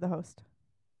have to make you the host.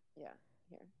 Yeah,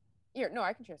 here. No,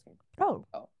 I can share screen. Oh,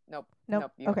 nope.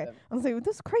 Okay, I was like,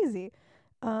 this is crazy.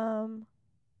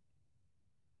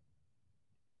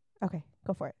 Okay,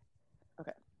 go for it.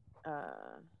 Okay.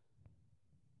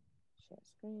 Share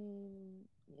screen.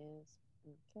 Yes.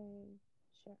 Okay.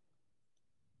 Share.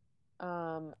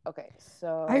 Okay,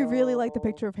 so I really like the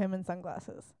picture of him in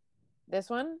sunglasses. This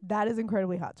one? That is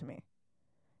incredibly hot to me.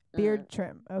 Beard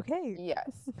trim. Okay.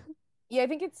 Yes. Yeah, I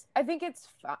think it's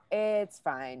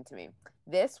fine to me.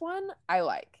 This one I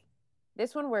like.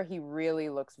 This one where he really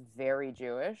looks very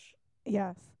Jewish.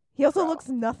 Yes. He also looks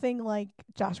nothing like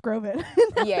Josh Groban.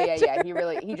 Yeah.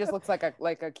 He just looks like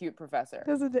a cute professor.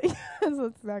 That's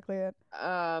exactly it.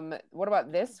 What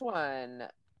about this one?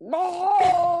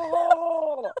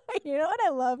 Oh! You know what I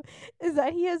love is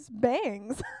that he has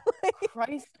bangs.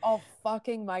 Christ all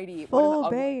fucking mighty. Full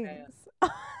bangs.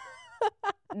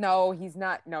 No, he's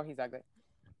not. No, he's ugly.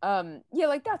 Yeah,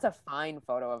 like that's a fine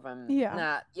photo of him.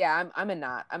 Yeah. I'm a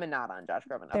not on Josh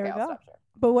Groban. There okay, we I'll go. stop share.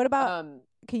 But what about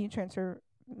can you transfer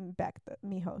back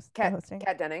the hosting?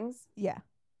 Kat Dennings? Yeah.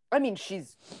 I mean,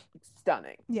 she's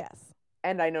stunning. Yes.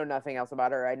 And I know nothing else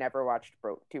about her. I never watched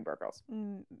Two Broke Girls.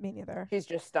 Me neither. She's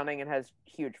just stunning and has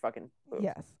huge fucking boobs.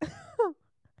 Yes.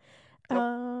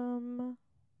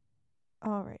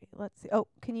 Alrighty, let's see. Oh,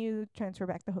 can you transfer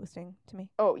back the hosting to me?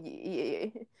 Oh, yeah.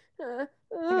 I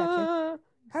got you.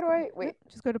 How do I wait?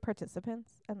 Just go to participants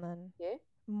and then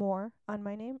more on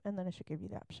my name, and then it should give you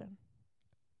the option.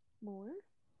 More?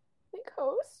 Make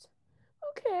host.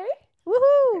 Okay.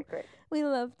 Woohoo! Great. We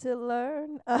love to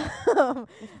learn.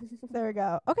 There we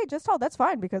go. Okay, just hold. That's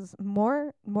fine because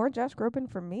more Josh Groban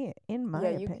for me, in my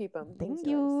opinion. Yeah, you keep him. Thank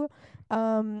you.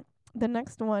 The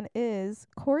next one is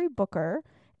Cory Booker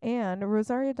and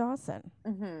Rosario Dawson.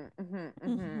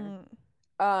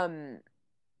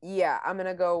 Yeah, I'm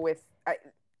gonna go with.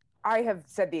 I have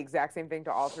said the exact same thing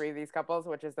to all three of these couples,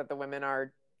 which is that the women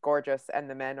are gorgeous and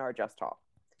the men are just tall.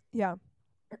 Yeah.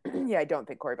 Yeah, I don't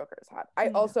think Cory Booker is hot. I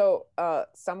also,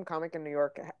 some comic in New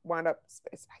York wound up,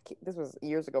 this was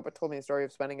years ago, but told me a story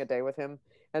of spending a day with him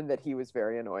and that he was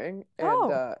very annoying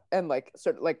and like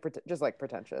sort of like just like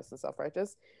pretentious and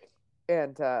self-righteous.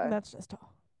 And that's just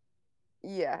tall.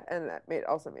 Yeah, and that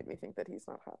also made me think that he's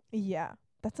not hot. Yeah,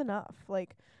 that's enough.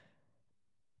 Like,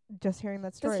 just hearing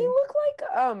that story. Does he look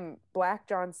like Black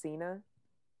John Cena?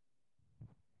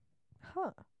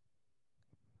 Huh.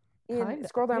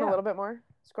 Scroll down a little bit more.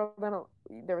 Scroll down.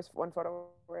 There was one photo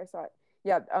where I saw it.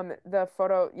 Yeah, the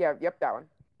photo. Yeah, yep, that one.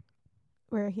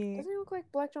 Where he doesn't he look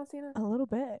like Black John Cena? A little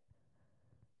bit.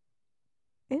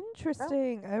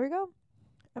 Interesting. There we go.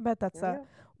 I bet that's that.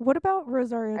 What about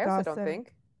Rosario Dawson? I also don't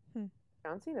think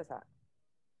John Cena's hot.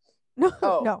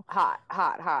 No, no,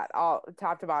 hot. All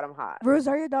top to bottom hot.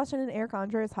 Rosario Dawson and Eric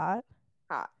Andre is hot.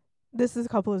 Hot. This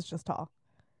couple is just tall.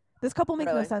 This couple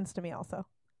makes no sense to me. Also.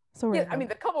 So yeah, I mean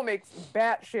the couple makes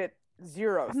batshit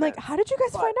zero sense. I'm like, how did you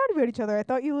guys find out about each other? I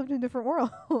thought you lived in different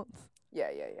worlds. Yeah.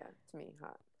 To me,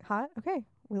 hot. Hot? Okay,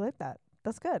 we like that.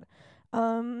 That's good.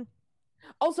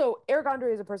 Also, Eric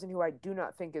Andre is a person who I do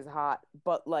not think is hot,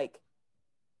 but like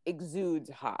exudes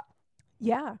hot.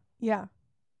 Yeah.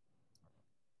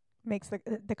 Makes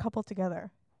the couple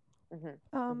together.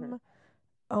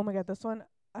 Oh my god, this one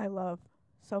I love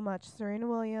so much. Serena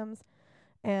Williams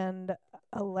and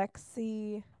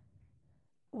Alexei.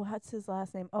 What's his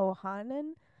last name?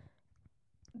 Ohanen?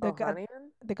 The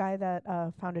guy that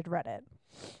founded Reddit.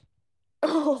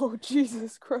 Oh,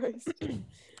 Jesus Christ.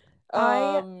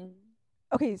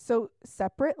 Okay, so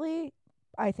separately,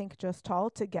 I think just tall.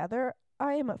 Together,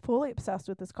 I am fully obsessed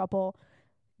with this couple.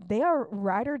 They are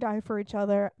ride or die for each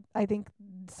other. I think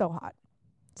so hot.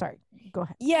 Sorry, go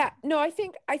ahead. Yeah, no, I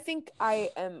think I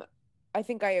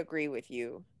agree with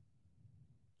you.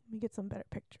 Let me get some better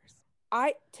pictures.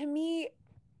 I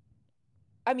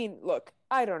mean, look,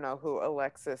 I don't know who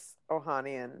Alexis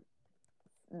Ohanian,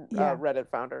 Reddit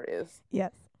founder is.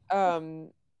 Yes.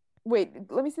 Wait,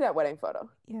 let me see that wedding photo.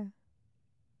 Yeah.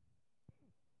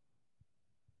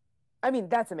 I mean,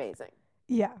 that's amazing.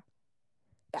 Yeah.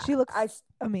 She looks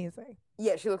amazing.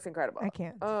 Yeah, she looks incredible. I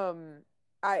can't.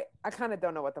 I kind of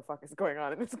don't know what the fuck is going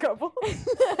on in this couple.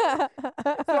 So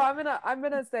I'm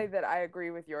gonna say that I agree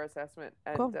with your assessment,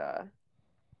 and cool.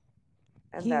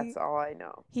 That's all I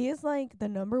know. He is like the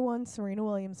 #1 Serena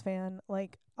Williams fan,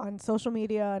 like on social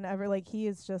media and ever. Like he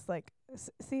is just like,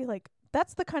 see, like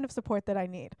that's the kind of support that I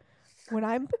need when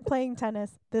I'm playing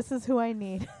tennis. This is who I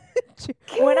need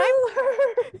when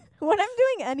I'm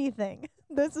doing anything.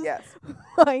 This is who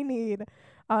I need.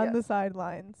 on the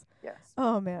sidelines. Yes.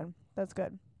 Oh man, that's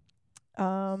good.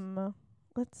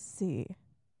 Let's see.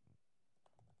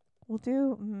 We'll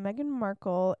do Meghan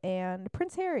Markle and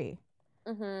Prince Harry.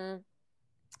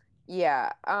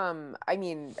 Yeah. I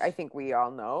mean, I think we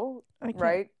all know,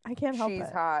 right? I can't help it. She's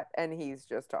hot and he's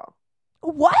just tall.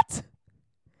 What?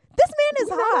 This man is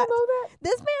Do we hot. not know that?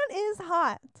 This man is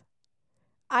hot.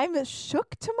 I'm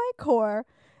shook to my core.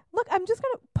 Look, I'm just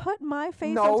gonna put my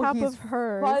face on top of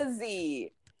hers.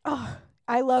 Fuzzy. Oh,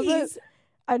 I love it.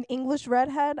 An English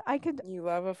redhead. You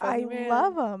love a fuzzy man. I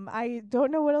love him. I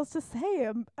don't know what else to say.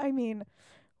 I mean,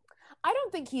 I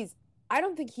think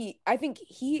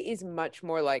he is much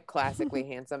more like classically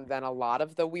handsome than a lot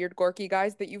of the weird gorky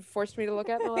guys that you've forced me to look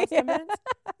at in the last 10 minutes.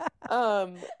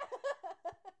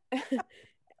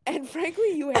 And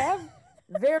frankly, you have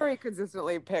very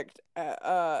consistently picked.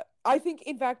 I think,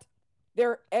 in fact,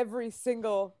 every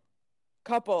single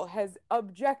couple has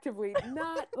objectively,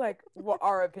 not like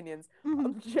our opinions,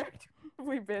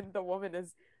 objectively been the woman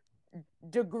is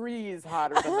degrees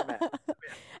hotter than the man.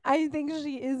 I think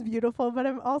she is beautiful, but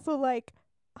I'm also like,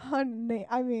 honey,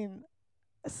 I mean,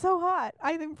 so hot.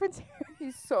 I think Prince Harry.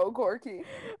 He's so quirky.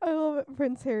 I love it.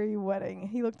 Prince Harry wedding.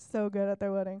 He looked so good at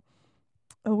their wedding.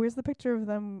 Oh, where's the picture of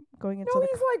them going into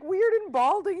he's like weird and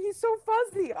balding. He's so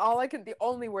fuzzy. The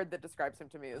only word that describes him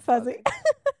to me is fuzzy.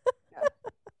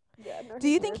 Do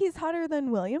you think he's hotter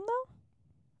than William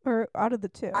though? Or out of the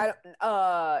two?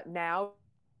 Now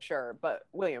sure, but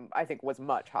William I think was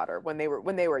much hotter when they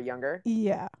were younger.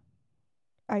 Yeah.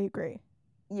 I agree.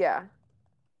 Yeah.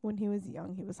 When he was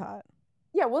young, he was hot.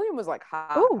 Yeah, William was like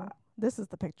hot. Oh, this is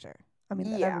the picture. I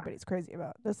mean, that everybody's crazy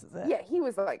about. This is it. Yeah, he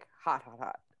was like hot.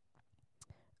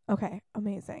 Okay,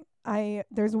 amazing.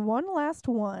 There's one last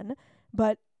one,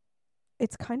 but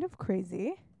it's kind of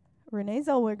crazy. Renee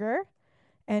Zellweger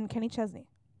and Kenny Chesney.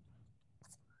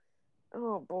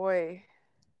 Oh boy.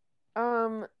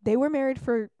 They were married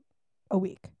for a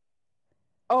week.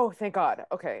 Oh, thank God.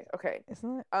 Okay.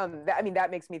 Isn't it?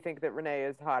 That makes me think that Renee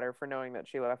is hotter for knowing that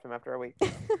she left him after a week.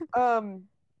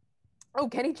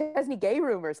 Kenny Chesney gay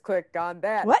rumors. Click on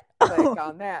that. What? Click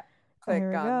on that. Click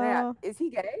on that. Is he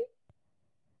gay?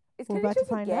 Is We're Kenny about Chesney to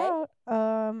find gay?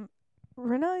 out.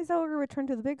 Renee Zellweger returned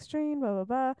to the big screen. Blah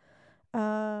blah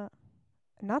blah.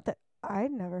 Not that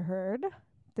I'd never heard.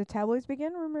 The tabloids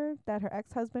began rumor that her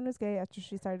ex-husband was gay after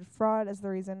she cited fraud as the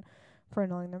reason for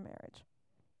annulling their marriage.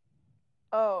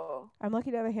 Oh. I'm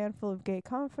lucky to have a handful of gay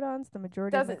confidants. The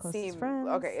majority of my closest friends.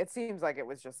 Okay, it seems like it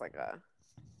was just like a.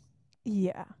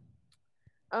 Yeah.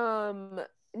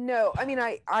 No, I mean,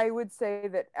 I would say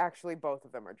that actually both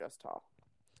of them are just tall.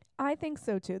 I think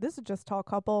so too. This is just tall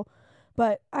couple,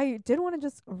 but I did want to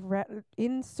just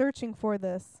in searching for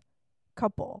this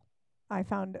couple, I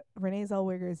found Renee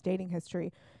Zellweger's dating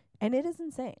history, and it is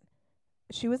insane.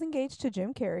 She was engaged to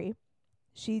Jim Carrey.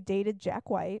 She dated Jack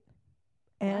White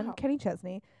and Kenny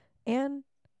Chesney and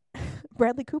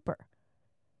Bradley Cooper.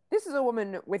 This is a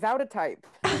woman without a type.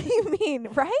 You mean,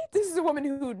 right? This is a woman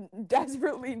who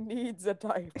desperately needs a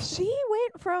type. She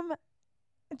went from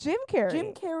Jim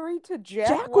Carrey to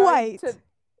Jack White to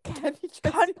Kenny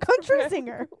Chesney country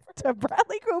singer to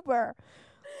Bradley Cooper.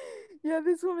 Yeah,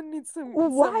 this woman needs some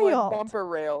wild bumper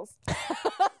rails.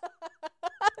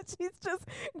 She's just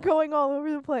going all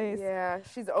over the place. Yeah,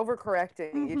 she's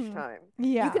overcorrecting each time.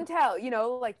 Yeah. You can tell,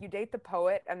 like you date the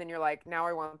poet and then you're like, now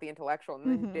I want the intellectual. And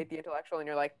then you date the intellectual and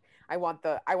you're like, I want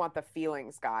the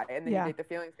feelings guy. And then you date the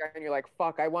feelings guy and you're like,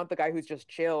 fuck, I want the guy who's just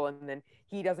chill. And then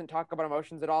he doesn't talk about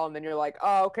emotions at all. And then you're like,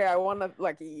 oh, okay, I want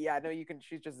to, you can,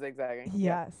 she's just zigzagging.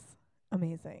 Yes. Yeah.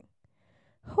 Amazing.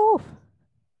 Whew.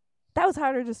 That was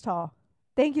hard or just tall.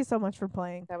 Thank you so much for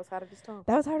playing. That was hard or just tall.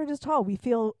 That was hard or just tall. We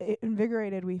feel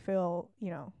invigorated. We feel,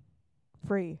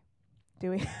 free.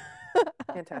 Do we?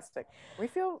 Fantastic. We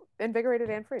feel invigorated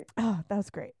and free. Oh, that was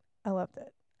great. I loved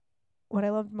it. What I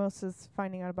loved most is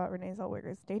finding out about Renee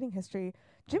Zellweger's dating history.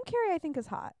 Jim Carrey, I think, is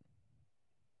hot.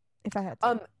 If I had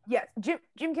to. Yes. Jim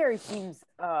Carrey seems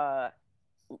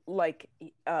like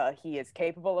he is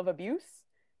capable of abuse.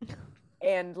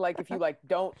 And like if you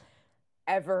don't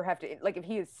ever have to if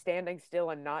he is standing still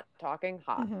and not talking,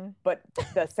 hot. But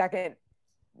the second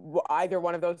either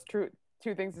one of those two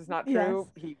things is not true,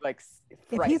 he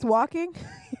if he's walking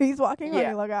on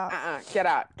me, look out. Get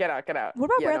out. What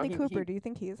about Bradley Cooper? Do you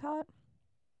think he's hot?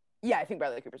 Yeah, I think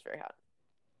Bradley Cooper's very hot.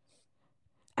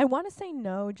 I want to say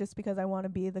no just because I want to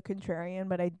be the contrarian,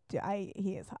 but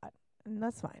he is hot, and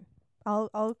that's fine.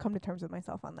 I'll come to terms with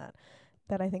myself on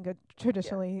that I think a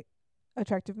traditionally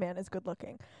attractive man is good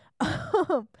looking.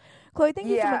 Chloe, thank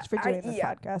you so much for doing this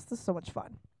podcast. This is so much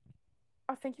fun.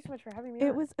 Oh, thank you so much for having me.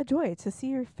 It was a joy to see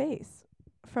your face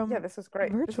from this was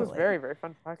great. virtually. This was very, very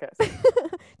fun podcast.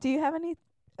 Do you have do you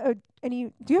have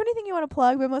anything you want to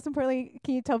plug? But most importantly,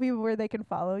 can you tell people where they can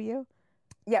follow you?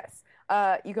 Yes.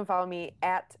 You can follow me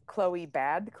at Chloe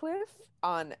Radcliffe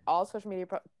on all social media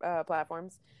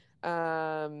platforms,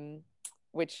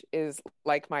 which is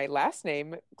like my last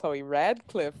name, Chloe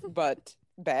Radcliffe, but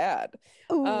bad.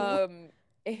 Ooh.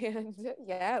 And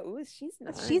she's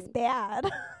nice. She's bad.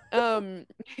 And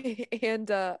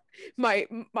my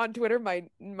on Twitter, my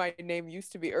name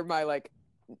used to be, or my like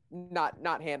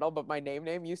not handle, but my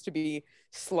name used to be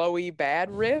Slowy Bad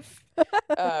Riff.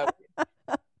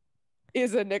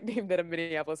 Is a nickname that a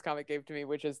Minneapolis comic gave to me,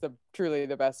 which is truly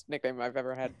the best nickname I've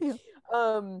ever had. Yeah.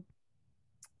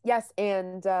 Yes,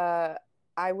 and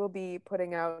I will be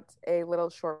putting out a little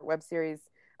short web series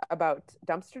about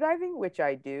dumpster diving, which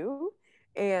I do,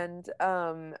 and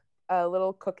a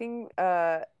little cooking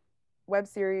web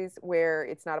series where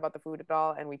it's not about the food at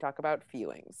all, and we talk about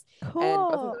feelings. Cool. And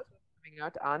both of those are coming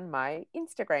out on my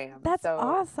Instagram. That's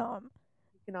awesome.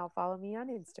 You can all follow me on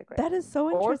Instagram. That is so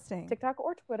interesting. Or TikTok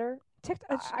or Twitter.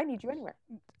 I need you anywhere.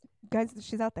 Guys,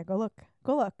 she's out there. Go look.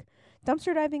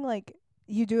 Dumpster diving, like,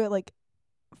 you do it like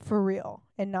for real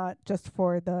and not just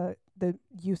for the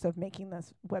use of making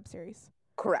this web series.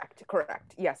 Correct.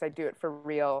 Yes, I do it for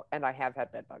real, and I have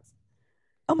had bed bugs.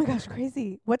 Oh my gosh,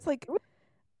 crazy. What's like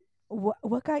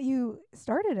what got you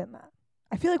started in that?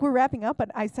 I feel like we're wrapping up, but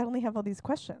I suddenly have all these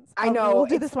questions. I know. We'll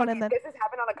do this one and then this has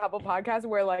happened on a couple podcasts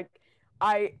where like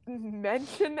I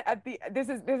mention at the this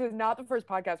is not the first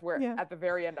podcast where at the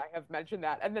very end I have mentioned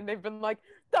that, and then they've been like,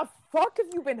 "The fuck have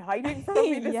you been hiding from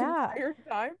me this entire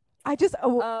time?" I just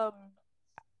want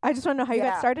to know how you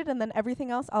got started, and then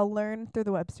everything else I'll learn through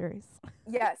the web series.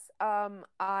 Yes,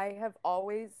 I have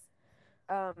always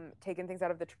taken things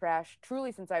out of the trash.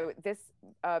 Truly, since this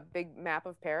big map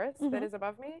of Paris that is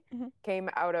above me came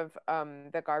out of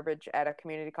the garbage at a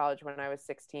community college when I was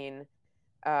 16.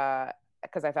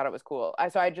 Because I thought it was cool.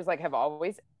 So I just like have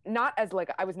always, not as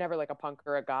like, I was never like a punk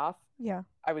or a goth. Yeah.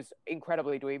 I was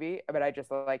incredibly dweeby, but I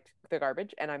just liked the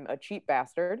garbage, and I'm a cheap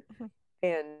bastard.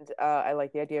 And I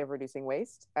like the idea of reducing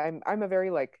waste. I'm a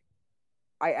very like,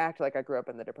 I act like I grew up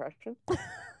in the Depression.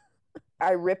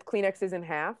 I rip Kleenexes in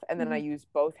half, and then I use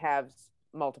both halves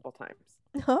multiple times.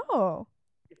 Oh.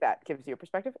 If that gives you a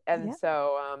perspective. And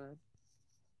so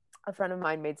a friend of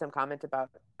mine made some comment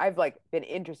about, I've like been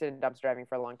interested in dumpster diving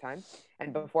for a long time.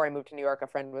 And before I moved to New York, a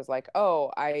friend was like,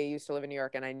 "Oh, I used to live in New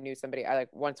York, and I knew somebody." I like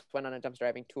once went on a dumpster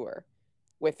diving tour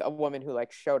with a woman who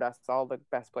like showed us all the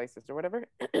best places or whatever.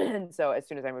 And so as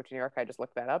soon as I moved to New York, I just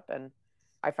looked that up, and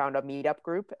I found a meetup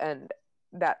group, and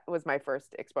that was my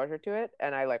first exposure to it.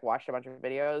 And I like watched a bunch of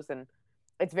videos, and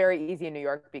it's very easy in New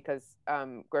York because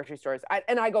grocery stores,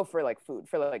 I go for like food,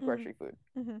 for like grocery food.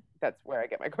 That's where I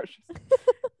get my groceries.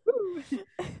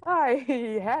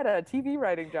 I had a TV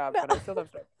writing job, but I still have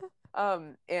stuff.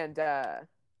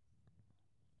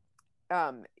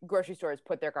 Grocery stores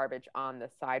put their garbage on the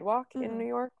sidewalk in New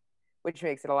York, which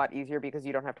makes it a lot easier because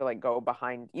you don't have to like go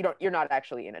behind. You're not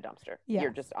actually in a dumpster. You're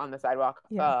just on the sidewalk,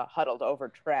 huddled over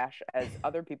trash as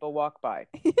other people walk by.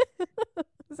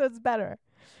 So it's better.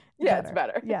 Yeah, it's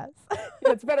better. Yes.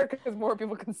 It's better because more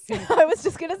people can see. I was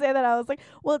just going to say that. I was like,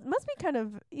 well, it must be kind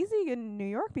of easy in New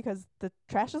York because the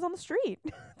trash is on the street.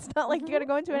 It's not like you got to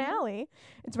go into an alley.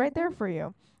 It's right there for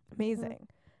you. Amazing.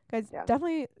 Guys,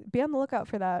 definitely be on the lookout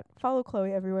for that. Follow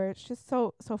Chloe everywhere. It's just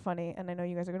so funny, and I know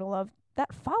you guys are going to love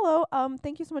that follow.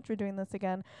 Thank you so much for doing this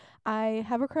again. I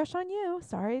have a crush on you.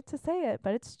 Sorry to say it,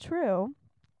 but it's true.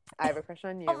 I have a crush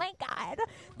on you. Oh my God.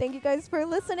 Thank you guys for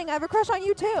listening. I have a crush on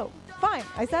you too. Fine.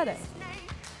 I said it.